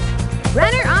the plate.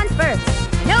 Runner on first.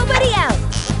 Nobody out.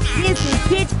 This is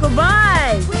pitch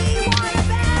goodbye. We want a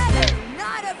batter,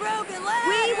 not a broken ladder!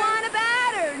 We want a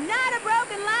batter, not a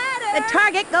broken ladder. The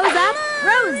target goes up,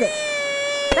 throws it.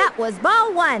 That was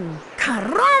ball 1.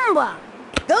 Caramba!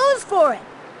 Goes for it.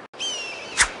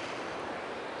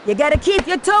 You gotta keep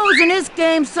your toes in this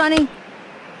game, Sonny.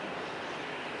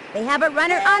 They have a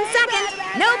runner on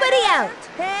second. Nobody out.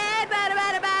 Hey, batter!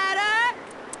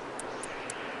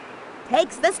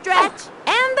 Takes the stretch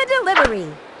and the delivery.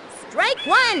 Strike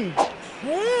 1.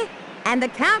 And the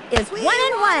count is 1-1.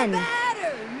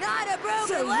 batter, not a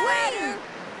broken ladder!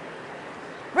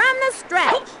 From the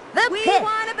stretch, the We pitch,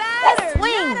 want a the batter,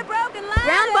 swing, not a broken ladder!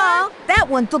 ground ball, That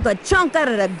one took a chunk out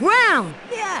of the ground.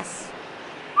 Yes!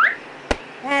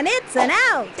 and it's an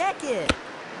out. Check it!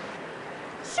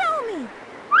 Show me.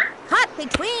 Caught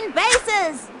between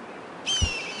bases.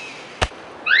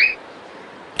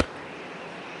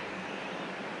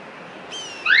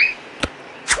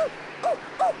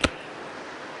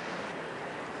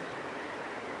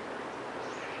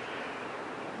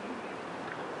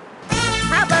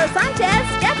 Pablo Sanchez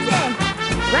steps in.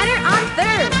 Runner on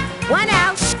third. 1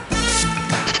 out.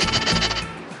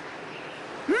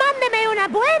 Mándeme una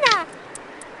buena.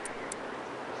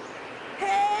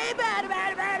 Hey, batter!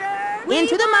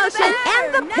 Into the motion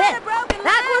and the pitch.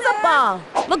 That was a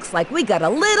ball. Looks like we got a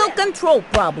little control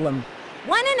problem.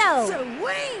 1-0.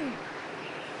 Swing!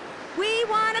 We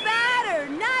want a batter,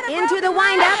 not a Into the broken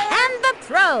windup ladder. and the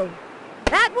throw.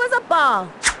 That was a ball.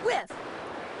 Whiff!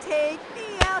 Take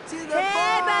me out to the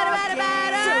Hey, ball batter, game.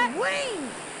 batter. Swing!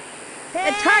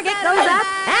 The target goes up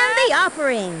and the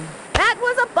offering. That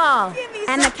was a ball. Give me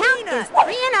And the some count is peanuts.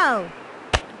 3-0.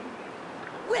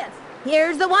 Whiff!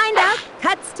 Here's the windup.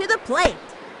 Cuts to the plate.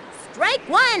 Strike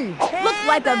 1. Looked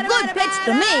like a good pitch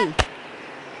to me.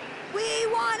 We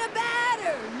want a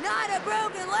batter, not a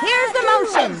broken ladder. Here's the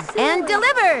motion and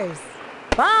delivers.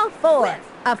 Ball 4.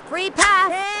 A free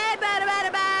pass. Hey, batter!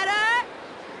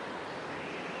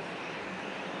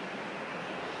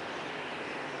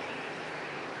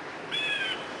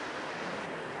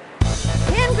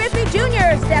 Ken Griffey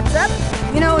Jr. steps up.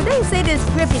 You know, they say this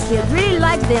Griffey kid really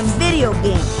likes them video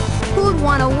games. Who'd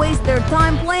want to waste their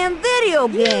time playing video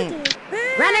games?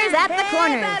 Runners at the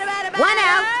corners. 1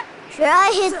 out. Should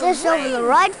I hit this over the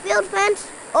right field fence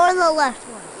or the left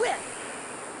one?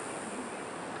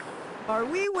 Are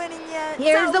we winning yet?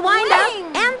 Here's the windup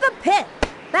and the pitch.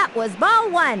 That was ball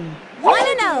 1.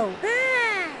 1-0.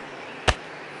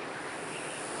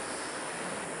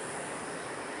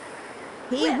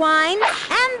 He winds,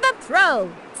 and the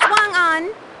throw. Swung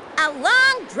on. A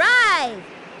long drive.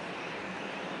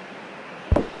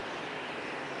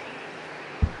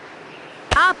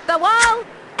 Off the wall,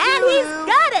 and he's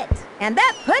got it. And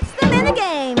that puts them in the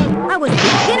game. I was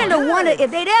beginning to wonder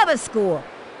if they'd ever score.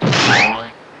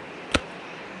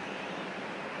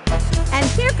 And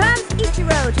here comes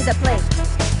Ichiro to the plate.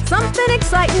 Something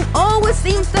exciting always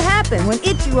seems to happen when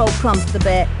Ichiro comes to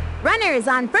bat. Runners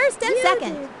on first and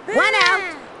second. 1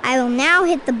 out. I will now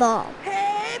hit the ball.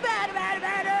 Hey, batter, batter,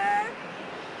 batter.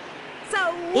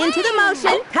 So Into the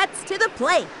motion, cuts to the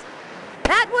plate.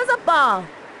 That was a ball.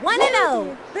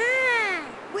 1-0.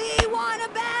 We want a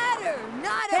batter,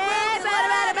 not a Hey, broken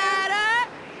batter, batter, ladder.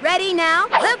 batter. Ready now,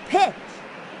 the pitch.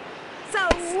 So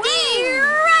Steer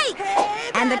right.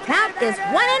 Hey, And the batter, count batter, is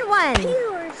batter. 1-1.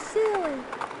 You are silly.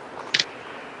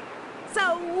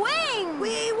 So Swing.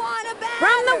 we want a batter,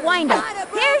 From the windup, not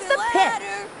a here's the broken pitch.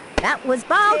 ladder. That was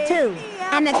ball 2.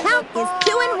 And the count is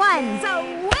 2-1. So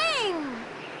Swing.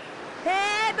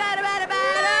 Hey, batter, batter,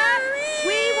 batter.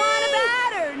 we want a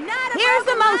batter, not a Here's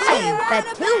the broken motion. ladder.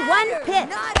 The 2-1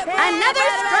 pitch. Another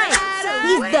strike.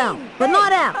 He's down, but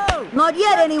not out. Not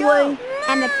yet, anyway.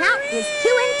 And the count is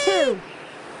 2-2.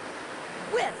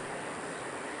 Whiff.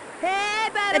 Hey,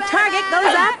 the target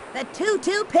goes up. The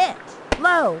 2-2 pitch.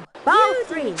 Low. Ball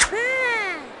 3.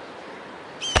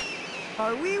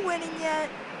 Are we winning yet?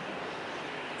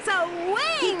 So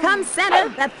he comes center.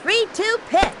 The 3-2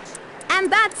 pitch.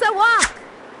 And that's a walk.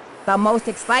 The most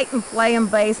exciting play in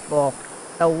baseball.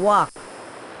 The walk.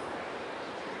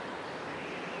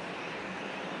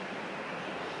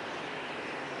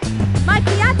 Mike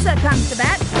Piazza comes to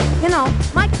bat. You know,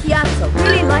 Mike Piazza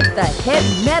really liked the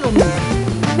heavy metal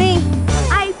music. Me,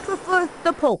 I prefer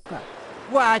the polka.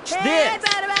 Watch Hey, this.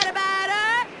 batter, batter,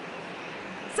 batter.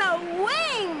 So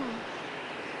wing.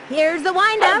 Here's the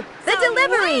windup. The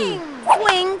delivery.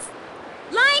 Swings.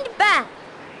 Lined back.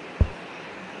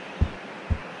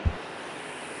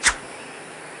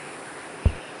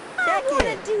 I want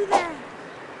to do that.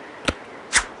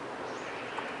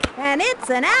 And it's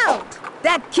an out.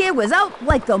 That kid was out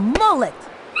like a mullet.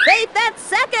 Faith at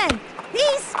second. He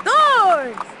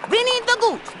scores. Vinny the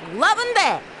Gooch, loving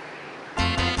that.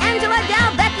 Angela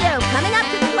Del Vecchio coming up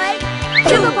to the plate.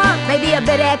 Sugar Pop may be a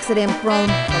bit accident prone,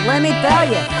 but let me tell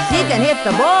you, she can hit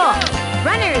the ball.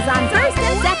 Runners on first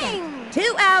and second.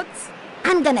 2 outs.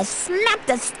 I'm gonna smack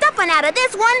the stuffing out of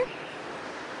this one.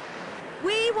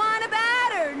 We want a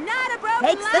batter, not a broken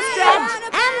Takes the ladder. stretch Want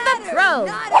a and the batter, throw.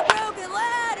 Not a broken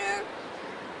ladder.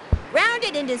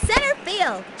 Rounded into center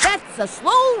field. That's a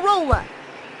slow roller.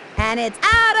 And it's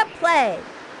out of play.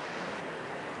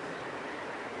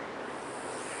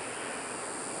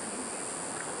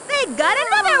 They got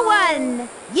another one.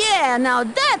 Yeah, now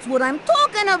that's what I'm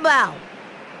talking about.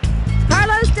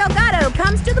 Carlos Delgado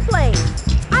comes to the plate.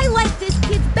 I like this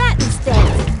kid's batting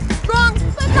stance. Strong,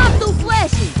 but not too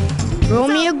flashy. Throw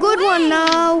me a good one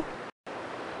now.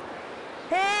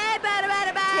 Hey, batter,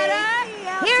 batter, batter. Take me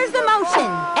out Here's to the motion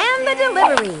ball and the game.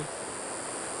 delivery.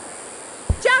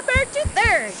 Chopper to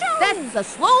third. That's a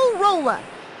slow roller.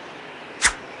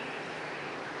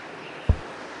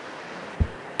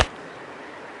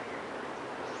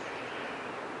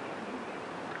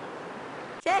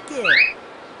 Check it.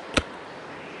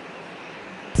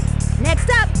 Next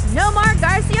up, Nomar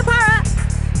Garcia Parra.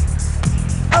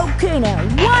 Okay, now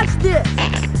watch this.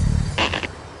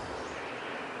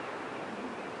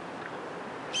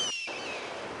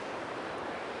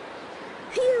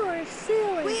 You are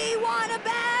silly. We want a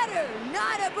batter,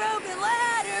 not a broken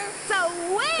ladder. So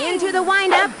wing. Into the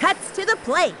windup, cuts to the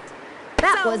plate.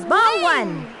 That So was ball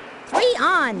wing. 1. 3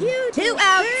 on. You 2 do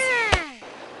outs.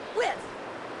 Whiff.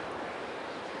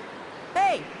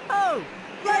 Hey, oh,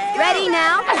 let's go. Ready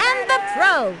now, and the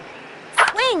throw.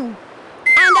 Swing.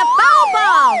 And a foul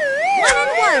ball.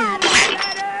 1-1.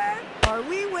 Batter. Are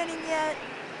we winning yet?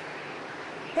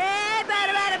 Hey,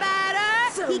 batter, batter,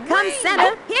 batter. So He comes wing.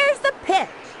 center. Here's the pitch.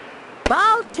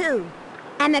 Ball 2.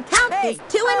 And the count Hey, is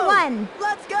 2-1.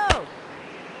 Let's go.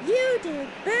 You did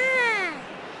bad.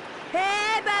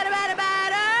 Hey, batter, batter,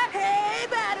 batter. Hey,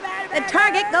 batter, batter, The batter.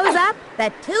 target goes up.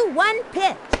 The 2-1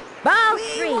 pitch. Ball We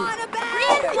 3. want a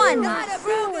batter, 3-1. not a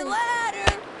broken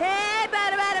ladder. Hey,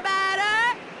 batter, batter,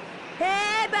 batter.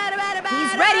 Hey, batter, batter, batter.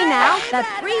 He's ready now. The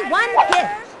Batter, 3-1 batter.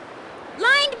 pitch.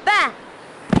 Lined back.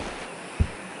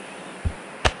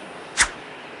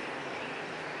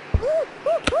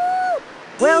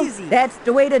 Well, Easy. that's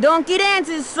the way the donkey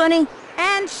dances, Sonny.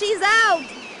 And she's out.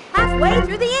 Halfway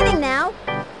through the inning now.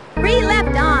 3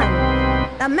 left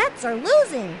on. The Mets are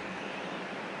losing.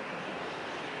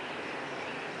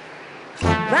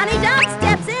 Ronnie Doc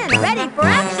steps in, ready for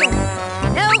action.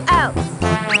 No outs.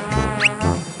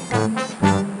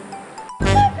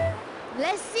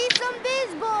 Let's see some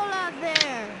baseball out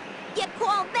there. You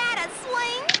call that a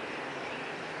swing?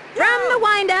 From the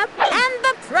windup and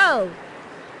the throw.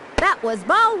 That was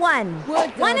ball 1.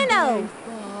 What's 1-0.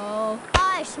 baseball?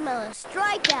 I smell a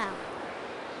strikeout.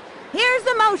 Here's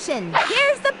the motion.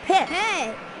 Here's the pitch.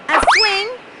 Hey, A swing.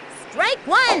 Strike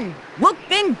 1.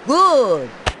 Looking good.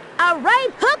 A right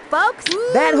hook, folks.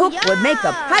 That hook would make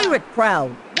a pirate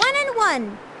crowd.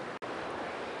 1-1.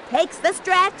 Takes the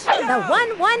stretch. The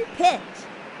 1-1 pitch.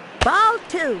 Ball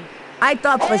 2. I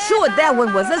thought for sure that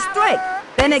one was a strike.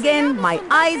 Then again, my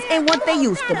eyes ain't what they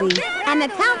used to be. And the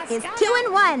count is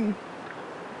 2-1.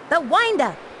 The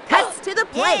windup cuts to the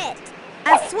plate.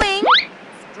 A swing.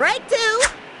 Strike 2.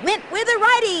 Went with a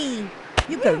righty.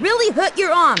 You could really hurt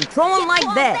your arm throwing like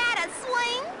Call that. that a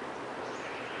swing?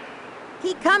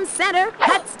 He comes center,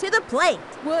 cuts to the plate.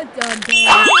 What's a On,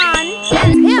 baseball?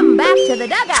 sends him back to the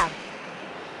dugout.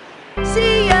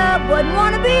 See ya, wouldn't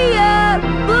wanna be ya.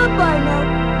 Goodbye now.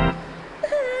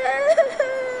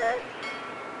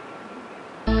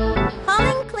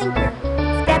 Colin Clinker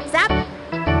steps up.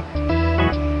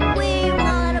 We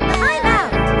want a Time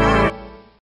out.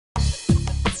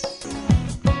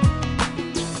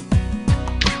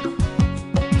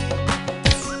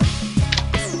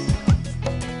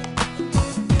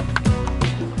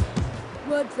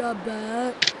 What's a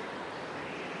bat?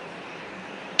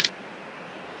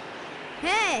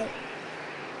 hey,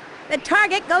 The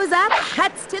target goes up,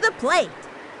 cuts to the plate.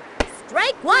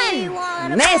 Strike 1.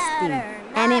 want a Nasty. batter,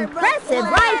 An not a impressive broken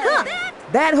right ladder. hook.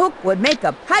 That hook would make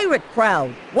a pirate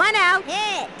crowd. 1 out.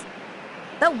 Hit.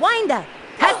 The windup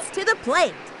cuts to the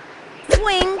plate.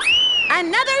 Swings.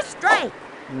 Another strike.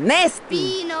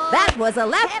 Nasty. Pino. That was a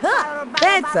left hook.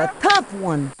 That's a tough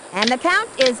one. And the count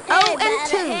is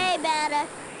 0-2. Hey, batter.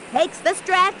 Takes the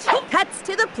stretch, cuts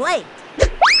to the plate.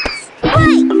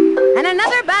 Strike! And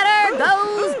another batter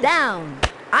goes down.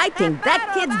 I think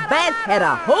that kid's bat had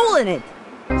a hole in it.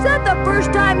 Is that the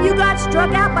first time you got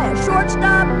struck out by a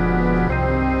shortstop?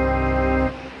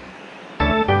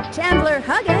 Chandler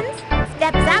Huggins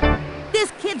steps up.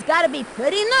 This kid's gotta be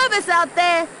pretty nervous out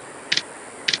there.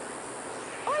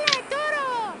 Hola,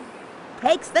 Toro.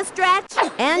 Takes the stretch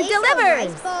and They sell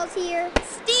delivers. rice balls here.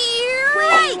 Steer We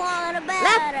right. want a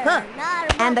Left batter, hook.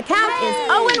 not a And the count is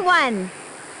 0-1.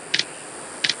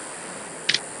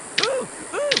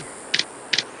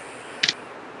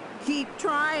 Keep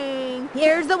trying.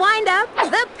 Here's the windup,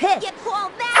 the pitch. You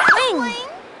call that a Swing. swing?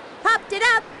 Popped it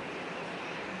up.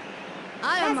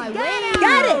 I on my way.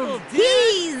 Got it!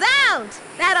 He's out!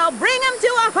 That'll bring him to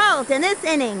a halt in this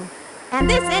inning. And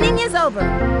this inning is over.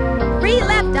 3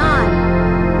 left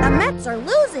on. The Mets are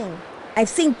losing. I've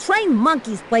seen trained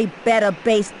monkeys play better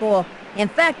baseball. In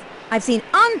fact, I've seen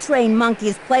untrained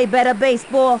monkeys play better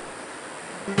baseball.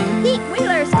 Pete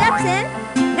Wheeler steps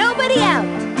in. Nobody out.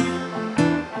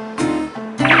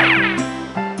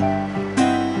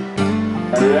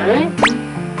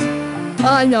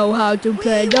 I know how to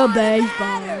play the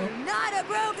baseball. Not a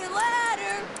broken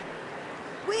ladder.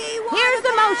 We want Here's a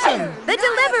the motion, batter, the not a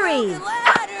delivery. broken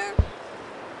ladder.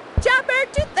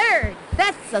 Chopper to third.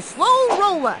 That's a slow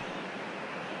roller.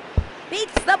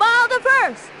 Beats the ball to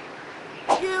first.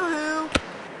 Yoo-hoo.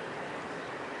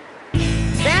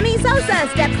 Sammy Sosa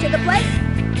steps to the plate.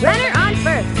 Runner on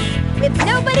first. With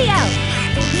nobody out.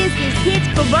 This is kids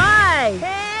goodbye.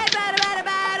 Hey, batter, batter,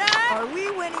 batter. Are we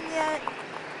winning yet?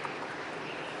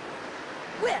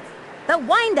 Whiff. The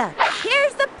windup.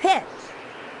 Here's the pitch.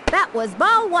 That was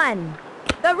ball 1.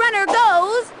 The runner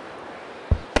goes.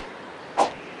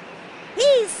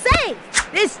 He's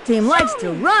safe. This team likes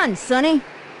to run, Sonny.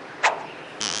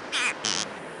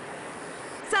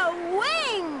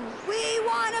 Swing. We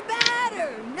want a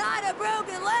batter, not a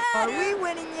broken Are ladder. we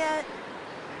winning yet?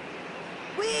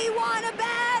 We want a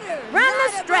batter, Run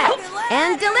not the a stretch broken ladder.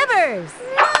 and delivers.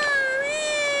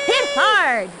 Hit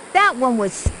hard. That one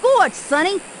was scorched,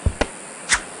 Sonny.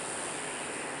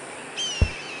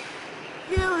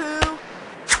 Yoo-hoo.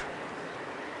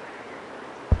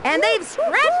 And they've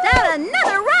scratched out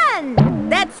another run.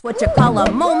 That's what you call a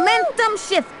momentum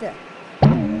shifter.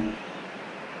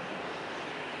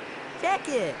 Check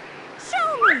it.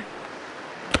 Show me.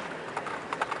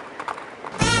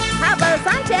 Pablo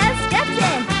Sanchez steps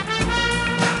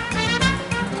in.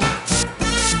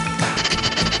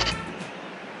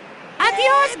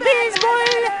 Adios,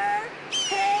 baseball.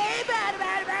 Hey, batter,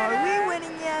 batter, batter. Are we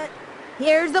winning yet?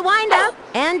 Here's the windup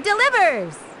and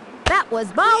delivers. That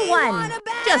was ball one.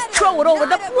 Just throw it over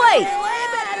the plate.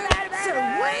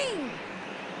 Swing!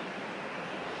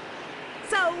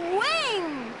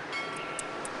 Swing!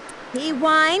 He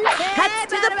winds, cuts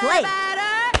to the plate.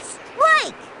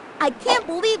 Strike! I can't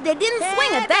believe they didn't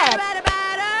swing at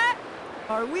that.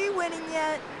 Are we winning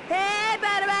yet?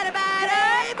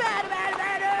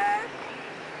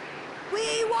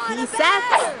 We want He a sets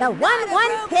batter, the not a 1-1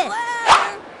 broken pitch.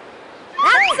 ladder.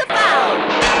 That's a foul.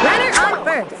 Runner on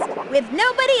first, with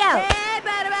nobody out.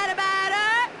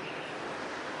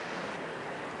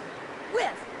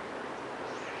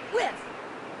 Whiff.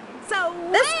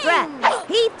 The stretch.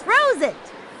 He throws it.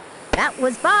 That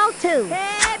was ball two.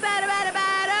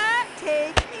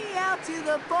 Take me out to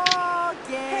the ball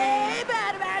game.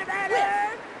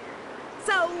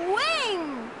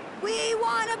 Swing! We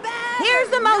want a batter. Here's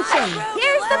the not a motion. broken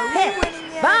Here's the ladder. pitch.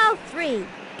 Winning yet? Ball three.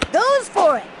 Goes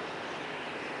for it.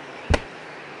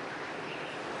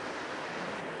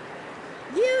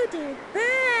 You did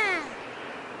bad.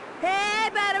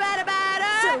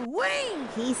 Swing.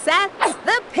 He sets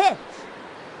the pitch.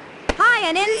 High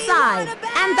and inside. want a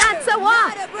batter, And that's a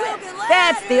walk. not a broken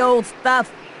That's the ladder. old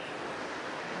stuff.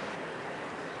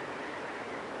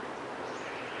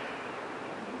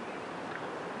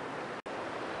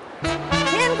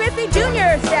 Ken Griffey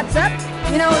Jr. steps up.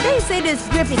 You know, they say this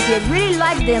Griffey kid really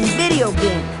likes them video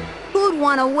games. Who'd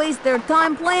want to waste their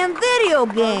time playing video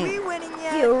Are games? we winning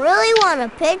yet? You really want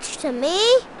to pitch to me?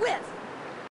 Whiff.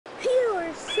 You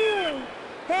are silly.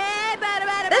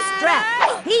 The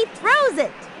stretch. He throws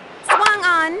it. Swung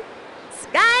on.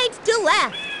 Skied to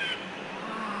left.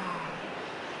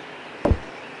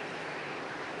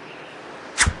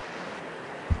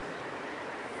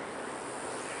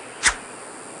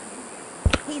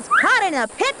 He's caught in a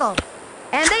pickle.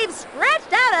 And they've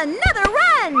scratched out another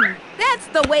run. That's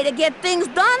the way to get things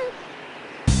done.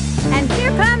 And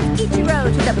here comes Ichiro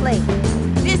to the plate.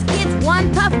 This kid's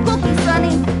one tough cookie,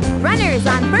 Sonny. Runners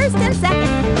on first and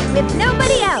second, with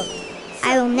nobody out.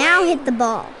 I will now hit the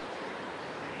ball.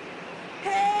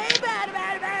 Hey,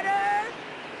 batter.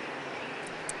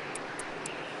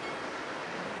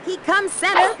 He comes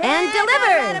center and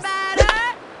delivers.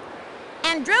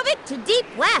 And drove it to deep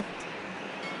left.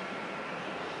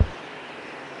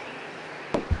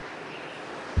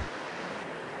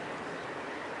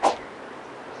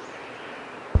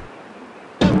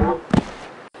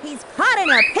 He's caught in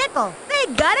a pickle.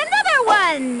 They got another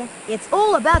one. It's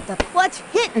all about the clutch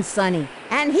hitting, Sonny.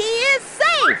 And he is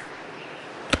safe.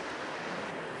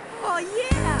 Oh,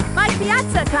 yeah. Mike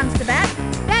Piazza comes to bat.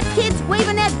 That kid's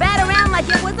waving that bat around like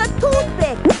it was a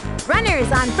toothpick.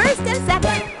 Runners on first and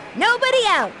second. Nobody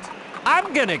out.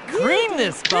 I'm gonna cream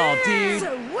this ball, dude.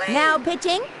 Swing. Now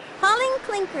pitching, Colin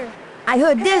Clinker. I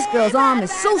heard this girl's arm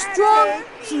is so strong,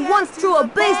 she once threw a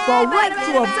baseball right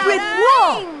through a brick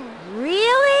wall.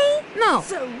 Really? No,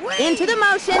 Swing. Into the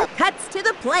motion, cuts to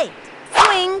the plate.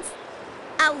 Swings.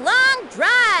 A long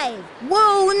drive.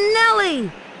 whoa,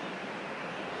 Nelly!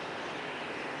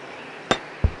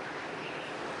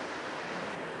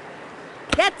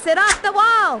 Gets it off the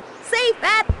wall. Safe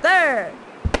at third.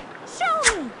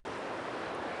 Show me.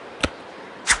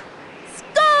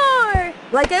 Score!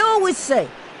 Like I always say,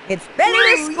 it's better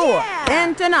to Ooh, score yeah.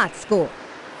 than to not score.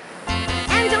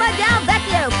 Angela Del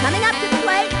Vecchio coming up to the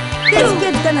plate. This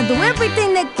kid's gonna do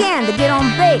everything they can to get on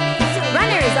base.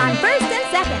 Runners on first and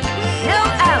second. No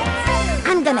outs.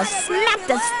 I'm gonna smack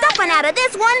the stuffing out of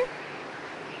this one.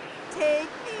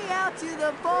 Take me out to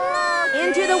the ball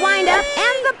Into the game. windup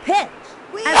and the pitch.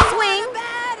 We A want swing. a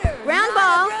batter, Ground not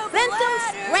ball. a broken Sent him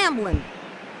ladder. scrambling.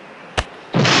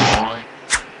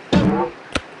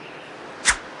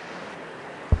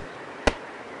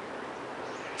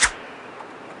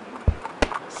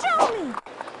 Show me.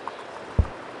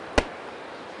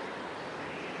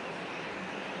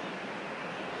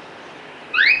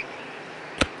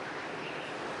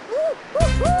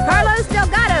 Carlos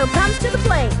Delgado comes to the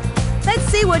plate. Let's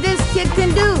see what this kid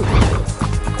can do.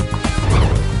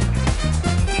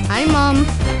 Hi, Mom.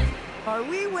 Are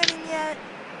we winning yet?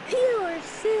 You are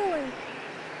silly.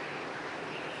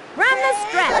 From the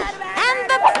stretch and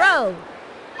the throw.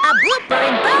 A blooper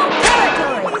in foul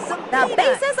territory. The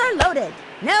bases are loaded.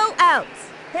 No outs.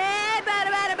 Hey, batter.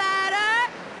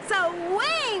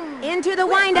 Swing! Into the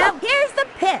windup. Here's the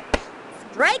pitch.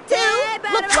 Strike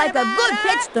two. Looks like a good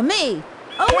pitch to me.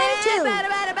 0-2.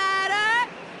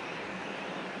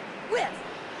 Whiff.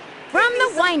 From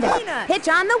the windup. peanuts. Pitch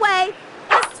on the way.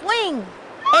 A swing.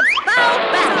 It's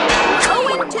fouled back.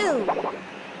 0-2.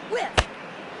 Whiff.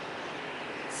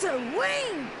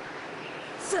 Swing.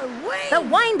 Swing. The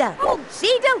windup.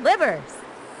 She delivers.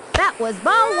 That was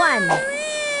ball one.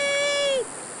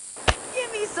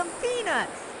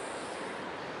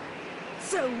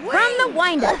 From the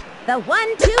windup, the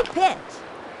 1-2 pitch.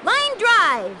 Line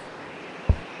drive.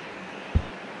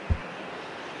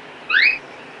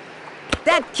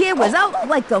 That kid was out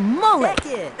like a mullet.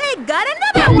 They got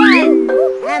another one.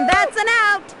 And that's an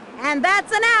out. And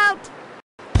that's an out.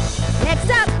 Next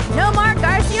up, Nomar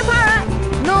Garcia Parra.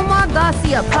 Nomar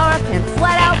Garcia Parra can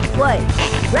flat out play.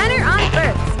 Runner on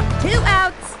first. 2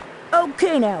 outs.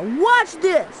 Okay, now watch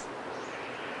this.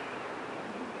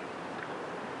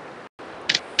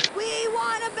 We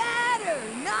want a batter,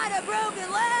 not a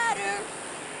broken ladder.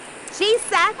 She's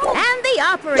sacked and the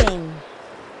offering.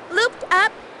 Looped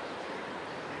up.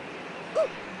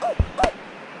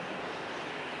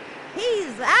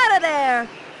 He's out of there.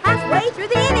 Halfway through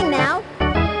the inning now.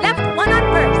 Left one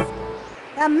on first.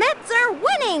 The Mets are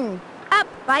winning. Up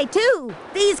by 2.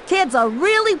 These kids are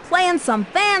really playing some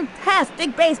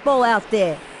fantastic baseball out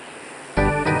there.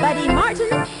 Buddy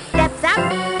Martin steps up.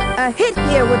 A hit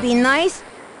here would be nice.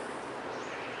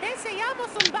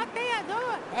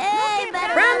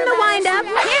 From the windup,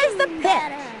 here's the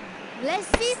pitch. Let's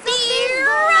see Steer some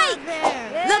right.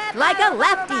 there. Looked like a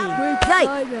lefty.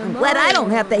 Yikes, I'm glad I don't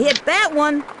have to hit that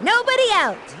one. Nobody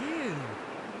out.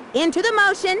 Into the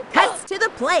motion, cuts to the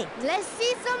plate. Let's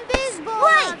see some baseball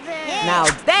Right. out there. Now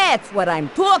that's what I'm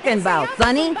talking about,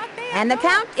 Sonny. And the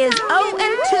count is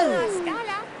 0-2.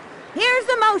 Here's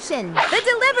the motion, the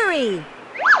delivery.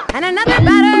 And another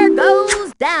batter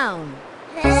goes down.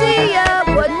 See ya,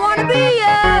 wouldn't wanna be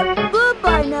ya.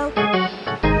 Goodbye now.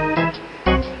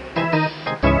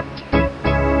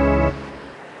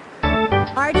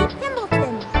 Artie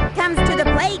Pimbleton comes to the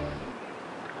plate.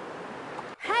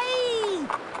 Hey!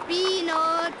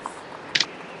 Peanuts.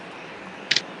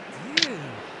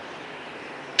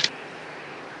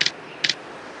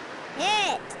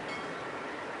 Hit!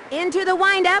 Into the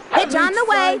windup, pitch on the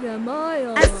way.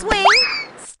 A swing,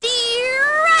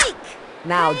 strike!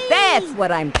 Now that's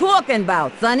what I'm talking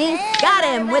about, Sonny. Got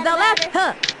him with a left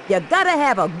hook. You gotta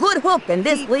have a good hook in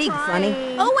this league, Sonny.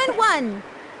 0-1.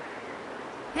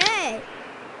 Hey.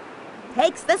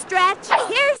 Takes the stretch.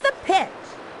 Here's the pitch.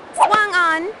 Swung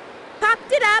on.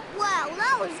 Popped it up. Wow,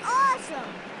 that was awesome.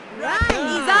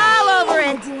 He's all over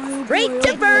it. Straight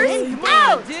to first.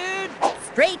 Out. Dude.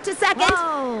 Straight to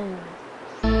second.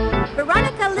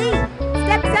 Veronica Lee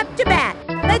steps up to bat.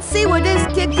 Let's see what this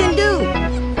kid can do.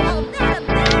 Oh, not a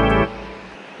bat.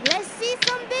 Let's see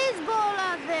some baseball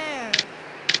out there.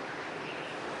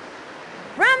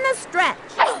 From the stretch.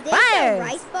 There's some Fires.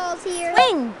 rice balls here.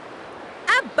 Swing.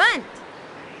 A bunt.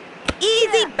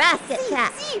 Easy basket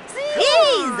catch.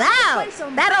 He's out.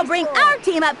 That'll bring our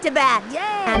team up to bat.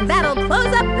 And that'll close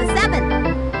up the 7th.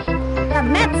 The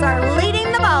Mets are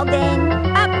leading the ball game.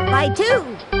 Up by 2.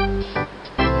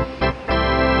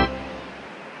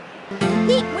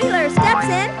 Pete Wheeler steps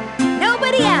in.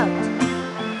 Nobody out.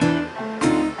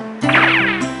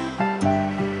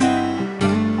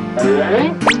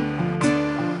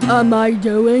 Am I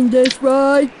doing this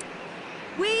right?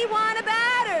 We want a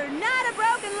batter, not a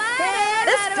broken ladder.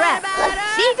 The stretch.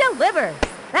 She delivers.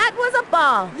 That was a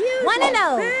ball.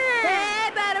 1-0.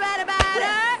 Hey, batter, batter,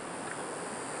 batter.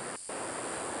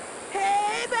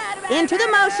 Hey, batter, batter, Into the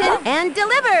motion and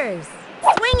delivers.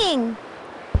 Swinging.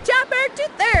 Chopper to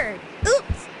third.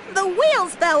 Oops, the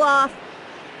wheels fell off.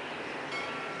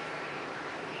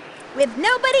 With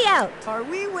nobody out. Are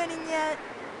we winning yet?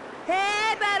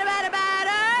 Hey, batter, batter,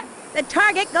 batter. The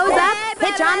target goes up.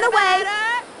 Pitch on the way.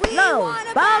 We Low. want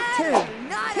a Ball batter, 2.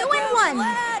 not a 2-1. broken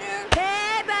ladder.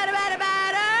 Hey, batter, batter,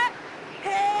 batter.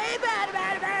 Hey, batter,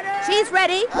 batter, batter. She's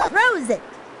ready. Throws it.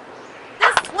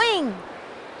 The swing.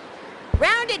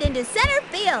 Rounded into center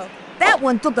field. That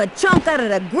one took a chunk out of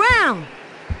the ground.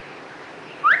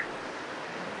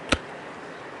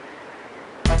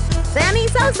 Sammy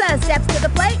Sosa steps to the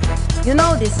plate. You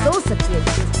know, this Sosa kid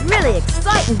is really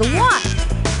exciting to watch.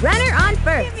 Runner on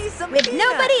first. Give me some With peanuts.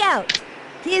 nobody out.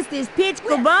 Kiss this pitch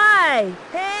goodbye.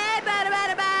 Hey, batter,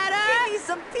 batter, batter. Give me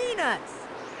some peanuts.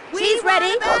 She's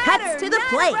ready. Cuts to the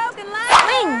plate.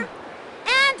 Swing.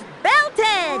 And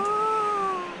belted.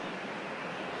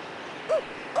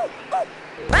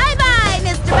 Bye-bye,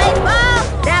 Mr.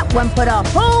 Baseball. That one put a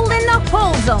hole in the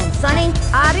hole zone, Sonny.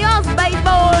 Adios,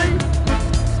 baseball.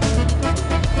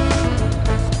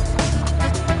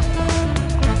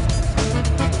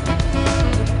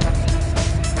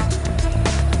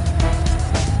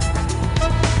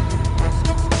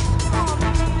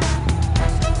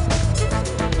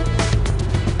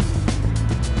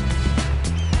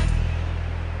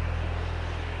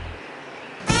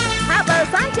 Pablo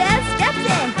Sanchez steps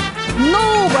in.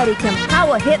 Nobody can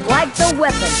power hit like the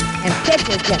weapon. And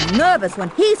pitchers get nervous when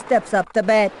he steps up to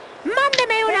bat.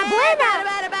 Mándeme una buena. Batter,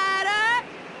 batter, batter.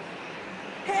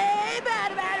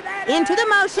 Into the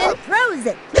motion, throws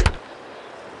it.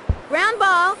 Ground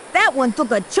ball. That one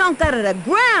took a chunk out of the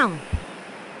ground.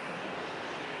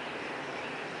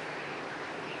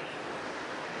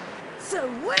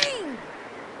 Swing!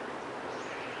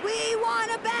 We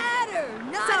want a batter,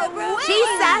 not a broken She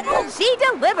ladder. sat, she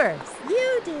delivers.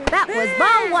 You do. That was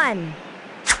ball 1.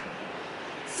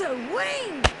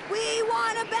 Swing! We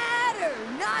want a batter,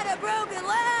 not a broken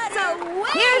ladder. Swing!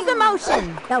 Here's the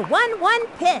motion. The 1-1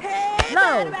 pitch. Hey, Low,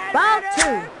 batter, batter, ball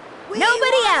batter. 2. We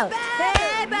Nobody want a out. batter,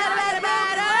 Hey, batter, not a batter,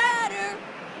 broken batter. ladder.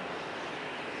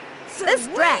 The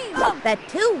stretch. Swing! The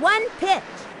 2-1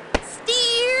 pitch.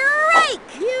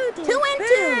 Strike! You do. 2 and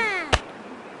 2.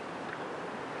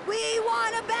 We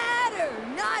want a batter,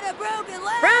 not a broken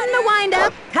ladder. From the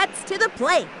windup, cuts to the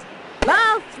plate.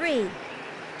 Ball 3.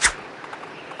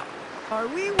 Are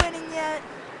we winning yet?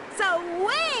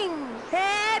 Swing!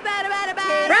 Hey, batter, batter,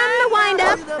 batter. From the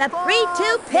windup, To the ball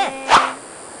 3-2 pitch. game.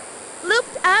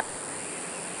 Looped up.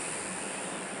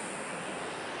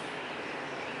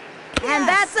 And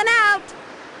that's an out.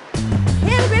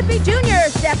 Ken Griffey Jr.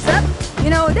 steps up. You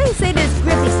know, they say this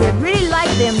Griffey kid really like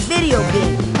them video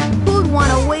games. Who'd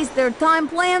want to waste their time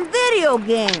playing video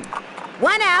games?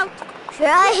 1 out. Should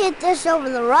I hit this over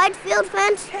the right field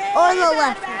fence or the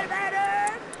left Batter, field?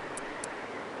 batter.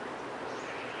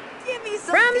 Give me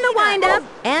some From the peanuts. windup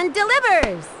and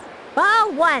delivers.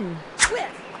 Ball 1.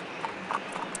 Whiff.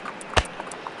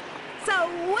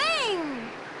 Swing!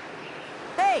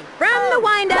 Hey. From the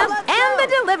windup let's and go. the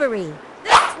delivery.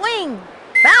 The swing.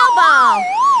 Foul ball.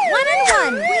 1 and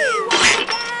 1. We want a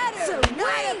batter,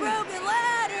 not a broken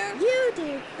ladder. You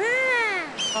do.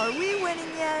 Are we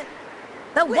winning yet?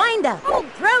 The windup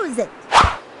throws it.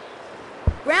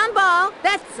 Ground ball.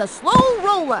 That's a slow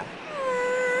roller.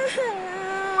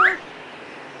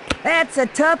 That's a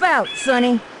tough out,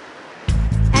 Sonny.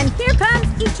 And here comes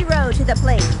Ichiro to the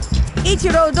plate.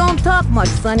 Ichiro don't talk much,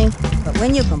 Sonny. But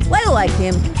when you can play like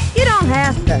him, you don't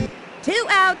have to. 2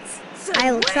 outs.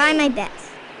 I will try my best.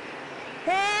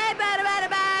 Hey, batter, batter,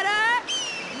 batter.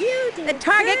 You do. The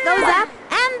target goes up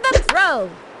and the throw.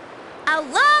 A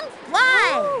long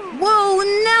fly. Whoa,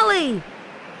 Nelly.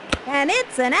 And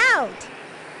it's an out.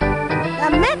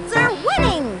 The Mets are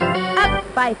winning. Up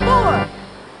by 4.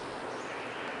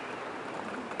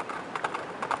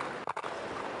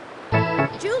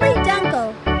 Julie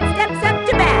Dunkel steps up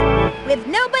to bat with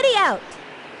nobody out.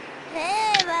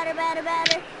 Hey, batter, batter,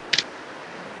 batter.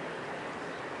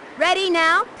 Ready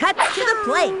now, cuts to the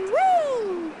plate.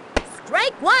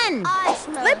 Strike 1. I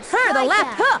smell Slips a her the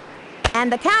left strikeout. hook.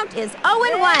 And the count is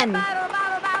 0-1.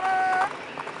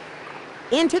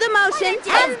 Into the motion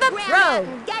and the throw.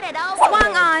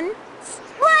 Swung on.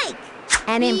 Strike.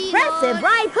 An impressive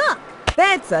right hook.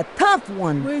 That's a tough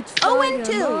one. Which 0-2.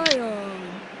 side am I on?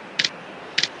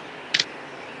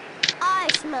 I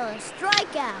smell a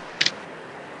strikeout.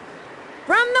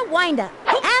 From the windup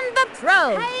and the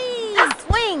throw. A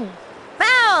swing.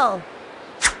 Foul.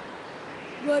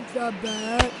 What's a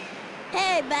bat?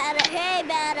 Hey, batter, hey,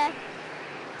 batter.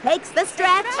 Takes the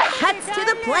stretch. Cuts to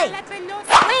the plate.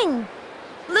 Swing.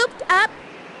 Looped up.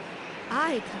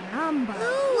 Ay, caramba.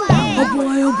 Hey. Oh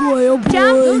boy, oh boy, oh boy.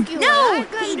 Jump. No,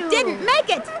 he didn't make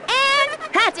it. And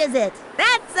catches it.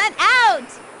 That's an out.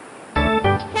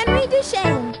 Henry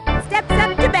Duchesne steps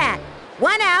up to bat.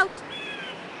 1 out.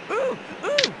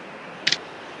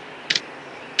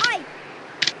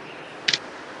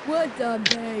 What's a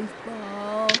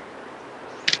baseball?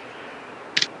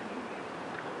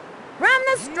 From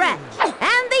the stretch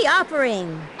and the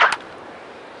offering.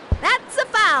 That's a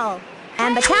foul.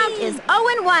 And the count is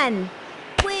 0-1.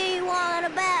 We want a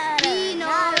batter,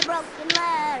 not a broken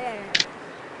ladder.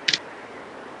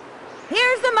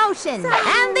 Here's the motion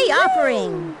and the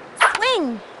offering.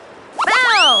 Swing.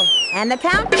 Foul. And the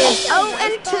count is Baseball's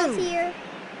 0-2. here.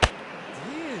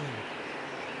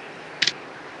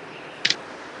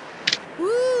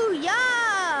 Ooh,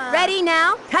 yeah. Ready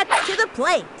now. Cuts to the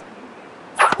plate.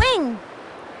 Swing.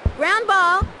 Ground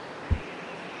ball.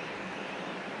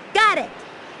 Got it.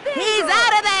 He's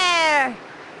out of there.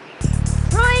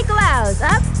 Troy Glaus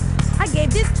up. I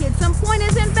gave this kid some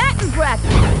pointers in batting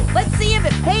practice. Let's see if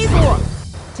it pays off.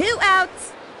 2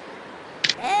 outs.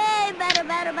 Hey, batter,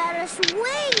 batter, batter,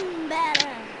 swing, batter.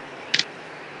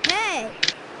 Hey.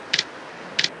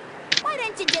 Why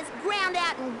don't you just ground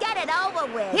out and get it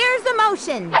over with? Here's the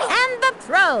motion and the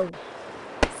throw.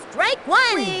 Strike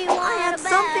 1. We want I have a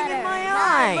something in batter, my not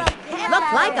eye. a broken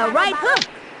Looked like a right hook.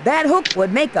 That hook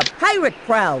would make a pirate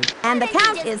proud. And the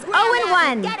count is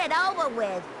 0-1. Get it over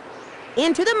with.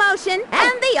 Into the motion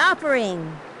and the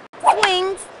offering.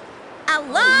 Swings. A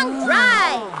long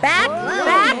drive. Back,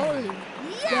 back.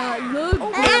 That looks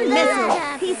good. And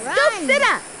misses. He scoops it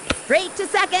up. Straight to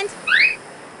second.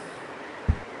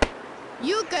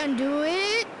 You can do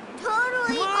it.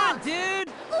 Totally Come on, dude.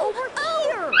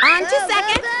 On to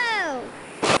second. Go.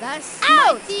 That's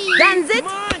Out! my team. Guns it.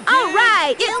 Come on, dude. All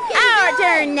right, it's our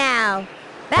turn now.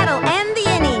 That'll end the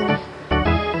inning.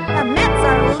 The Mets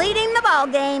are leading the ball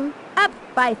game, up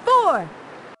by 4.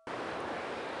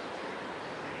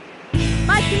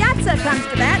 Mike Piazza comes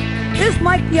to bat. This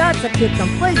Mike Piazza kid can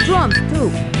play drums, too.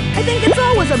 I think it's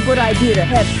always a good idea to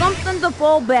have something to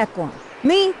fall back on.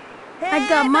 Me? I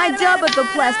got my job at the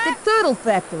Plastic Turtle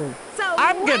Factory.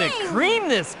 I'm gonna cream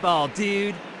this ball,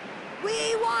 dude.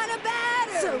 We want a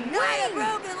batter, not a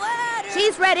broken ladder.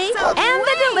 She's ready, and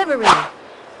the delivery.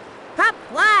 Pop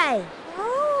fly.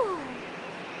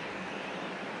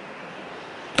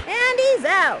 And he's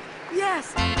out.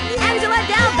 Yes. Angela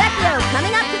Del Vecchio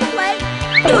coming up to the plate.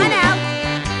 1 out.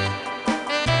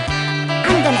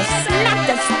 I'm gonna smack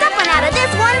the stuffing out of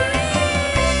this one.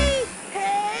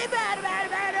 Hey, batter.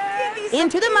 Give me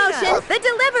Into the motion, the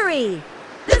delivery.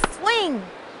 The swing.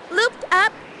 Looped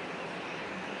up.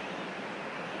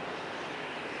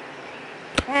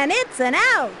 And it's an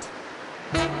out.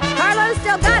 Carlos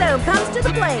Delgado comes to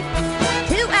the plate.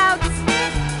 2 outs.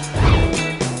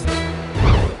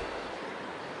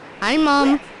 Hi,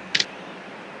 Mom.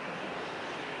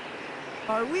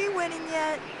 Are we winning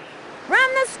yet? From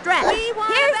the stretch. We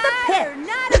want Here's a the batter, pitch.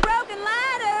 not a broken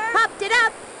ladder. Popped it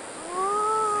up.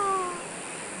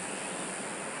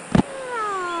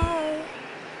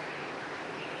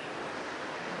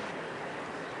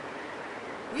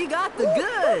 We got the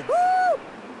goods.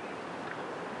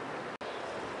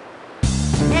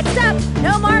 Next up,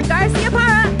 Nomar Garcia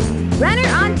Parra. Runner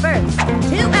on first.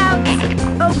 2 outs.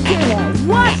 Okay, now,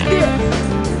 watch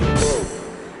this.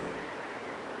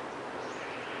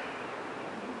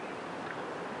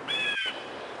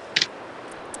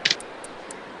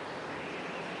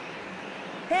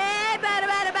 Hey, batter.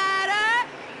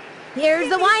 Here's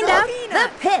the Give me windup. some The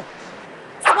peanuts. pitch.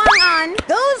 Swung on.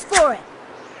 Goes for it.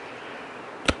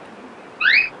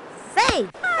 Safe.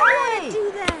 I want to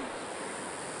do that.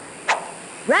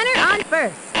 Runner on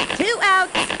first. 2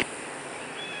 outs.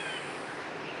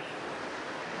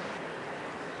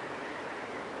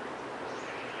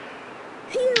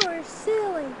 You are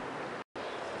silly.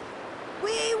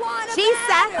 We want a She's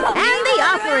set, batter, and the not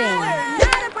a offering. batter,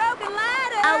 not a broken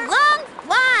ladder. A long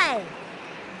fly.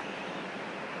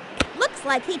 Looks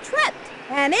like he tripped.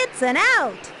 And it's an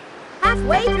out.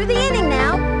 Halfway through the inning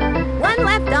now. 1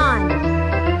 left on.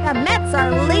 The Mets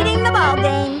are leading the ball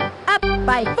game, up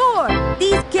by 4.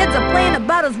 These kids are playing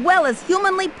about as well as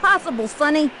humanly possible,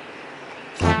 Sonny.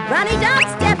 Ronnie Dodd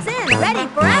steps in, ready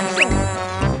for action.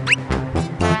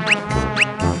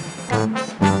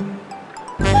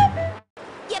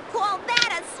 You call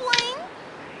that a swing?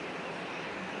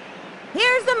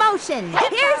 Here's the motion.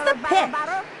 Here's the pitch.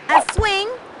 A swing.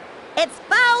 It's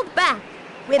fouled back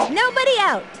with nobody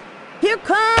out. Here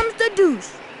comes the douche.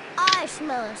 I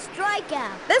smell a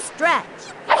strikeout. The stretch.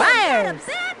 Fires.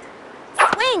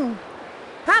 Swing.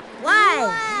 Pop fly.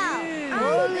 Wow.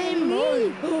 Holy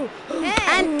moly.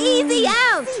 An easy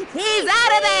out. He's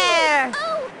out of there.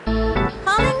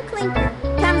 Colin Clinker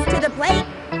comes to the plate.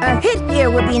 A hit here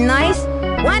would be nice.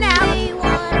 1 out. We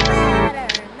want a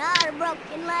batter, not a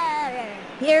broken ladder.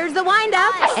 Here's the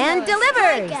windup I and smell a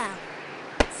delivers. strikeout.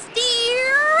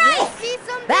 Right. See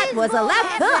some That was a baseball.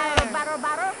 left hook.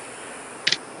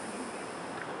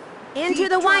 Into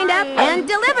the windup and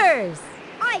delivers.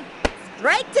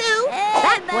 Strike 2.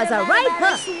 That was a right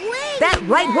hook. That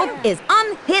right hook is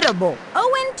unhittable.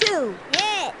 0-2.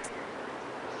 Hit.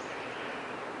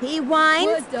 He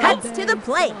winds, What the cuts to the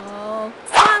plate. baseball?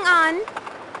 Swung on.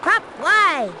 Pop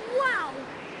fly. Wow.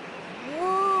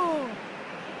 Whoa.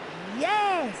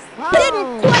 Yes. Wow.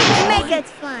 Didn't quite make it.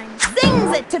 Fun.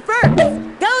 Sings it to first.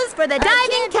 Goes for the diving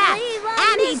can't catch. believe I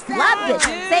And he missed flubbed that it.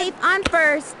 one. Safe on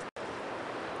first.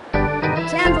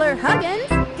 Chandler Huggins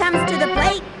comes to the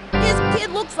plate. This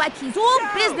kid looks like he's all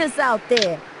business out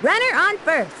there. Runner on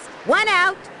first. 1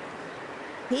 out.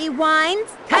 He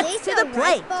winds, cuts to the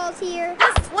plate. Balls here.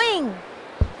 A swing.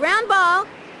 Ground ball.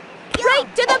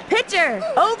 Straight to the pitcher.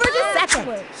 Over to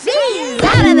second. She's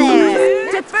out of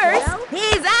there. To first.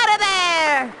 He's out of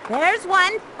there. There's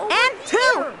 1 and 2.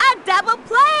 A double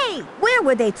play. Where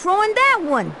were they throwing that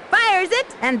one? Fires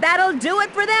it, and that'll do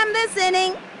it for them this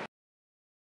inning.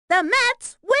 The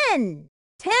Mets win.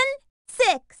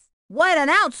 10-6. What an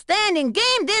outstanding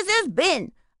game this has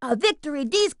been. A victory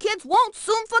these kids won't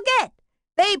soon forget.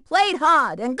 They played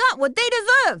hard and got what they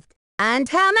deserved.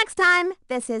 Until next time,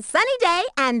 this is Sunny Day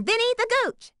and Vinny the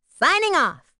Gooch, signing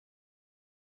off.